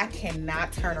too. I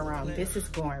cannot turn around. This is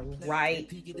going right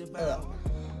up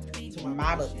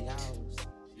my butt.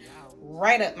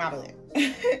 Right up my butt.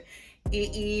 It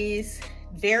is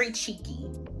very cheeky.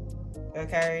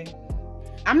 Okay.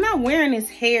 I'm not wearing this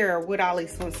hair with all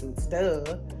these swimsuits,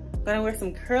 duh. I'm gonna wear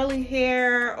some curly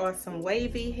hair or some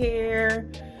wavy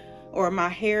hair, or my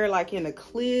hair like in a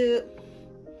clip.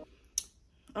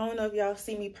 I don't know if y'all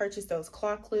see me purchase those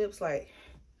claw clips, like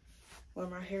wear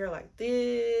my hair like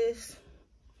this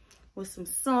with some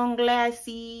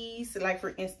sunglasses. Like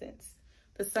for instance,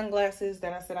 the sunglasses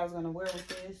that I said I was gonna wear with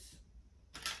this.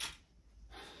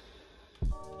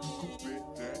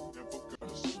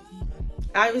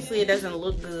 Obviously it doesn't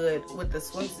look good with the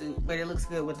swimsuit, but it looks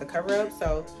good with the cover up.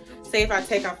 So say if I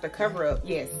take off the cover up,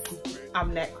 yes,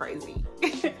 I'm that crazy.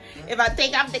 If I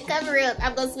take off the cover up,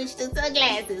 I'm gonna switch to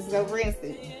sunglasses. So for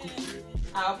instance,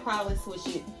 I'll probably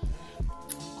switch it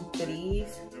to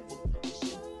these.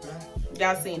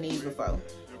 Y'all seen these before.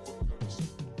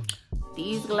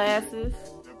 These glasses,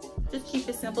 just keep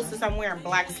it simple since I'm wearing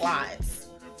black slides.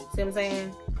 See what I'm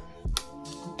saying?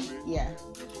 Yeah.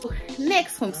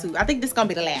 Next swimsuit. I think this is gonna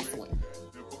be the last one.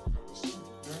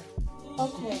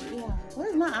 Okay, yeah.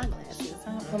 Where's my eyeglasses?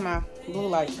 I don't put my blue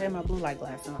light. I have my blue light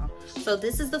glasses on. So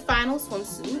this is the final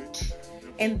swimsuit,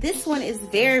 and this one is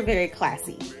very, very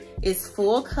classy. It's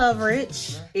full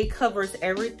coverage. It covers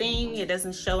everything. It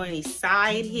doesn't show any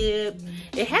side hip.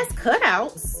 It has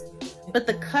cutouts, but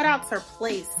the cutouts are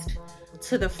placed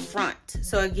to the front,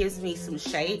 so it gives me some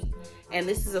shape. And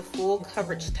this is a full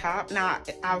coverage top. Now,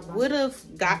 I would have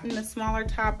gotten a smaller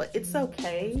top, but it's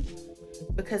okay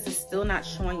because it's still not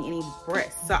showing any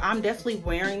breasts. So I'm definitely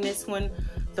wearing this one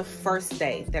the first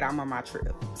day that I'm on my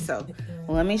trip. So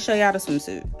let me show y'all the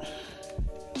swimsuit.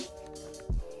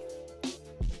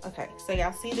 Okay, so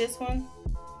y'all see this one?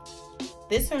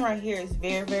 This one right here is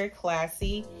very, very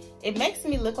classy. It makes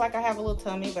me look like I have a little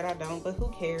tummy, but I don't, but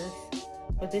who cares?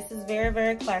 But this is very,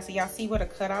 very classy. Y'all see where the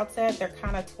cutouts at? They're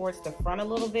kind of towards the front a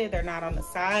little bit. They're not on the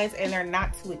sides, and they're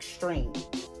not too extreme.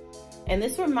 And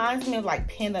this reminds me of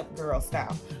like pinup girl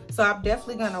style. So I'm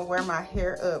definitely gonna wear my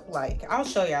hair up, like, I'll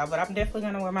show y'all, but I'm definitely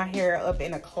gonna wear my hair up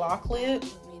in a claw clip.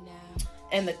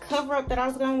 And the cover up that I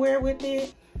was gonna wear with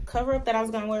it,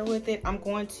 I'm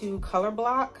going to color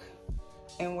block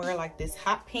and wear like this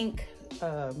hot pink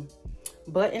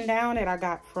button down that I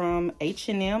got from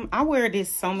H&M. I wear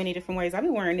this so many different ways. I've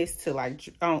been wearing this to like,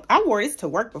 I wore this to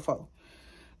work before.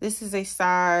 This is a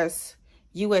size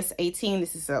US 18.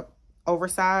 This is a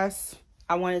oversized.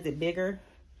 I wanted it bigger,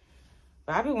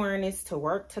 but I've been wearing this to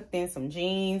work, tucked in some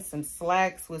jeans, some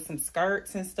slacks with some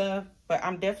skirts and stuff. But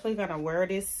I'm definitely gonna wear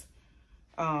this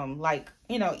like,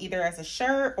 you know, either as a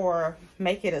shirt or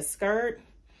make it a skirt.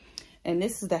 And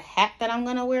this is the hat that I'm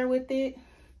gonna wear with it.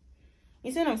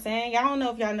 You see what I'm saying? Y'all don't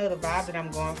know if y'all know the vibe that I'm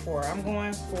going for. I'm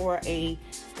going for a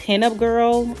pinup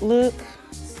girl look.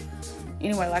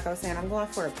 Anyway, like I was saying, I'm going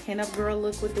for a pinup girl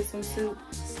look with this swimsuit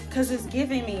because it's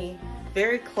giving me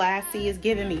very classy. It's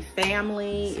giving me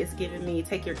family. It's giving me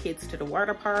take your kids to the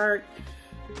water park.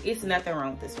 It's nothing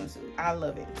wrong with this swimsuit. I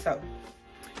love it. So,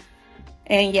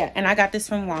 and yeah, and I got this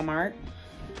from Walmart.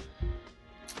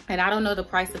 And I don't know the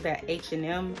price of that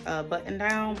H&M button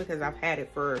down because I've had it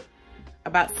for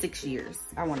about 6 years,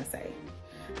 I want to say.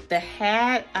 The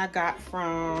hat I got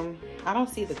from, I don't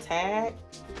see the tag,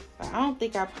 but I don't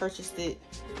think I purchased it.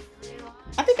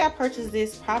 I think I purchased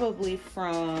this probably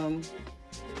from,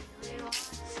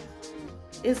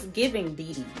 it's giving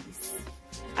DD's.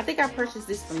 I think I purchased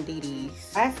this from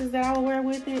DD's. Glasses that I'll wear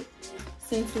with it,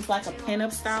 since it's like a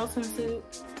pinup style swimsuit,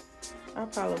 I'll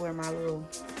probably wear my little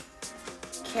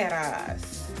cat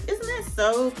eyes. Isn't that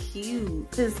so cute?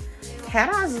 Because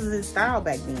cat eyes was in style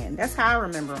back then. That's how I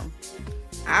remember them.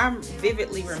 I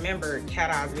vividly remember cat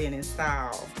eyes being in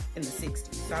style in the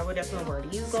 60s. So I would definitely wear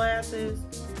these glasses.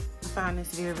 I find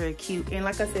this very, very cute. And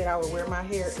like I said, I would wear my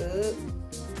hair up.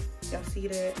 Y'all see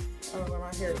that? I would wear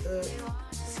my hair up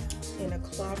in a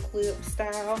claw clip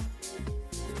style.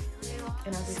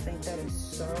 And I just think that is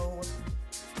so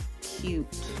cute.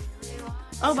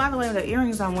 Oh, by the way, the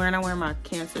earrings I'm wearing, I wear my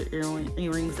Cancer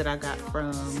earrings that I got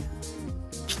from,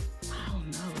 I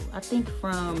don't know, I think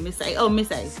from Miss A. Oh,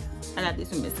 Miss A. I got these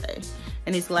from Miss A.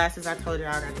 And these glasses, I told you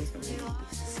I got these from Miss A.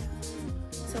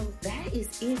 So that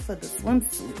is it for the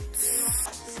swimsuits.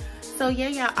 So yeah,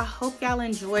 y'all, I hope y'all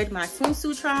enjoyed my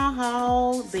swimsuit try-on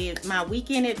haul, my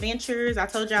weekend adventures. I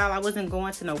told y'all I wasn't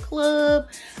going to no club.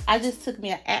 I just took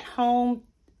me an at-home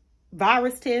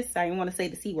virus test. I didn't want to say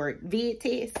the C word, vid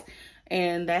test.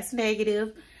 And that's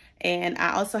negative. And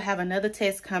I also have another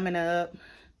test coming up,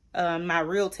 my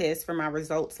real test for my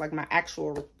results, like my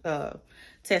actual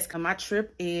test. My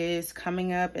trip is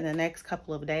coming up in the next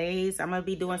couple of days. I'm gonna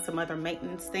be doing some other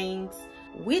maintenance things.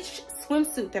 Which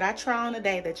swimsuit that I try on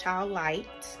today that y'all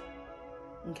liked?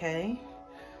 Okay.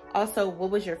 Also, what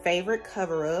was your favorite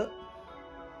cover up?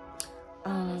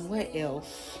 What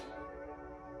else?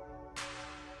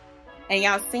 And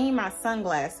y'all seen my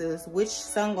sunglasses. Which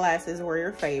sunglasses were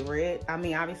your favorite? I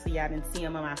mean, obviously y'all didn't see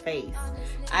them on my face.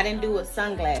 I didn't do a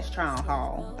sunglass try-on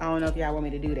haul. I don't know if y'all want me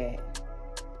to do that.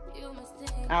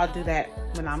 I'll do that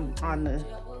when I'm on the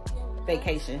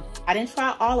vacation. I didn't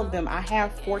try all of them. I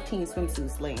have 14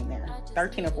 swimsuits laying there.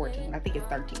 13 or 14. I think it's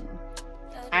 13.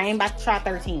 I ain't about to try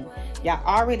 13. Y'all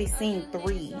already seen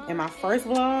 3 in my first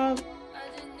vlog.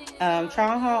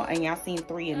 Try-on haul, and y'all seen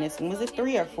 3 in this one. Was it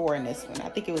 3 or 4 in this one? I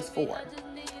think it was 4.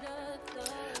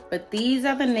 But these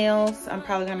are the nails I'm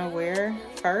probably gonna wear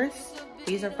first.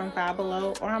 These are from Five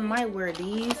Below, or I might wear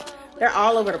these. They're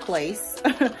all over the place.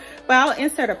 But I'll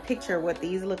insert a picture of what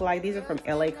these look like. These are from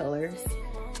LA Colors.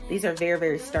 These are very,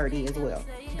 very sturdy as well.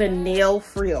 The nail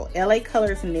frill, LA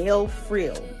Colors nail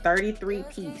frill, 33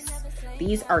 piece.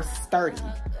 These are sturdy.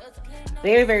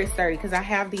 Very, very sturdy, because I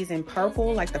have these in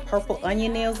purple, like the purple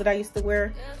onion nails that I used to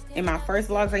wear. In my first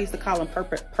vlogs, I used to call them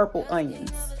purple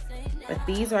onions. But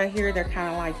these right here, they're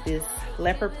kind of like this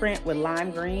leopard print with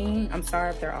lime green. I'm sorry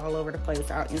if they're all over the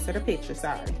place. I'll insert a picture,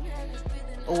 sorry.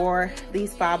 Or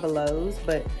these Five Belows,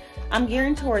 but I'm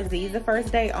gearing towards these the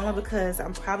first day only because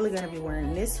I'm probably going to be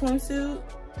wearing this swimsuit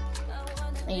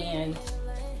and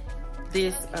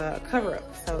this cover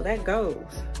up. So that goes.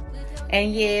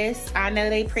 And yes, I know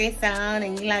they press on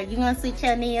and you're like, you gonna switch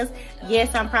your nails?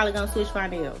 Yes, I'm probably gonna switch my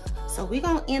nails. So we're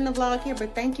gonna end the vlog here,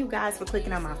 but thank you guys for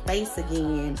clicking on my face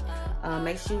again.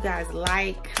 Make sure you guys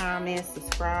like, comment,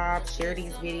 subscribe, share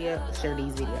this video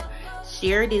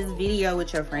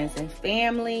with your friends and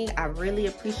family. I really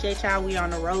appreciate y'all. We're on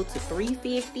the road to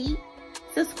 350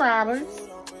 subscribers.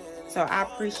 So I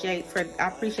appreciate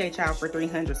y'all for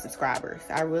 300 subscribers.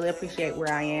 I really appreciate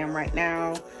where I am right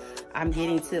now. I'm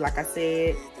getting to, like I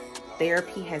said,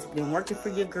 therapy has been working for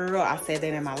your girl. I said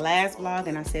that in my last vlog,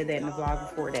 and I said that in the vlog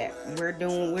before that. We're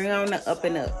on the up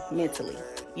and up mentally,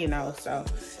 you know. So,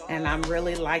 and I'm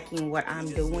really liking what I'm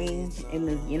doing in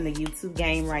the YouTube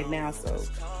game right now. So,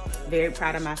 very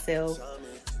proud of myself.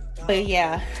 But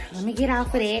yeah, let me get off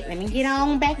of that. Let me get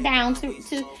on back down to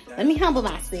let me humble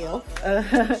myself.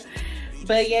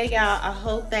 But yeah, y'all, I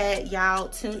hope that y'all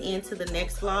tune into the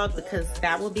next vlog, because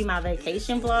that will be my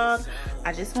vacation vlog.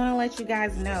 I just want to let you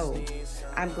guys know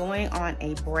I'm going on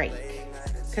a break,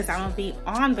 because I'm going to be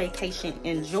on vacation,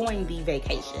 enjoying the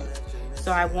vacation.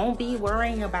 So I won't be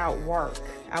worrying about work.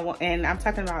 And I'm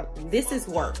talking about, this is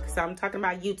work. So I'm talking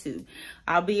about YouTube.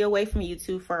 I'll be away from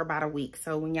YouTube for about a week.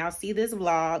 So when y'all see this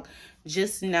vlog,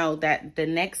 just know that the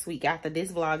next week after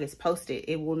this vlog is posted,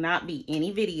 it will not be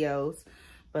any videos.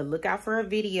 But look out for a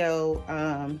video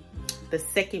the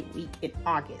second week in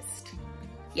August.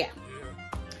 Yeah.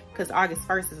 Because August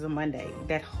 1st is a Monday.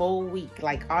 That whole week,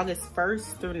 like August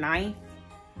 1st through 9th,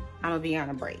 I'm going to be on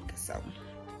a break. So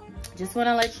just want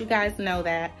to let you guys know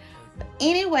that. But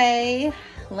anyway,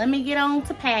 let me get on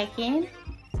to packing,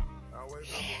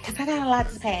 because I got a lot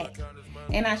to pack.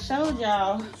 And I showed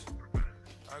y'all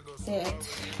that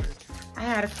I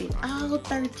had to fit all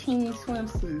 13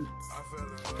 swimsuits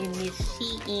in this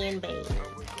Shein bag.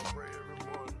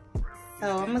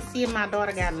 So I'm gonna see if my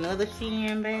daughter got another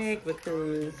Shein bag,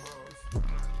 because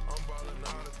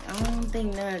I don't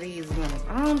think none of these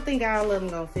I don't think all of them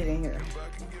gonna fit in here.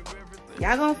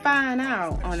 Y'all gonna find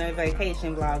out on that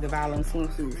vacation vlog if all them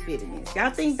swimsuits fit in this. Y'all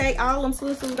think all them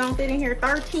swimsuits gonna fit in here?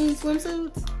 13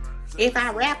 swimsuits? If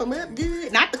I wrap them up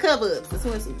good, not the cover ups, the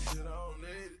swimsuits.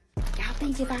 Y'all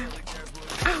think if I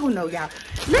don't know, y'all.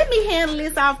 Let me handle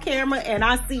this off camera, and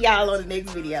I'll see y'all on the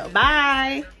next video.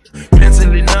 Bye.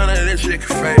 Mentally, none of that shit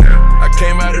can fade. I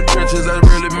came out of the trenches, I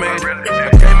really made it.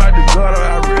 I came out the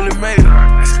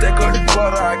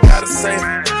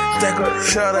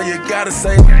Shout out, you gotta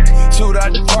say. Shoot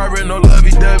out the bar, no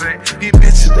lovey-dovey. These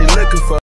bitches, they looking for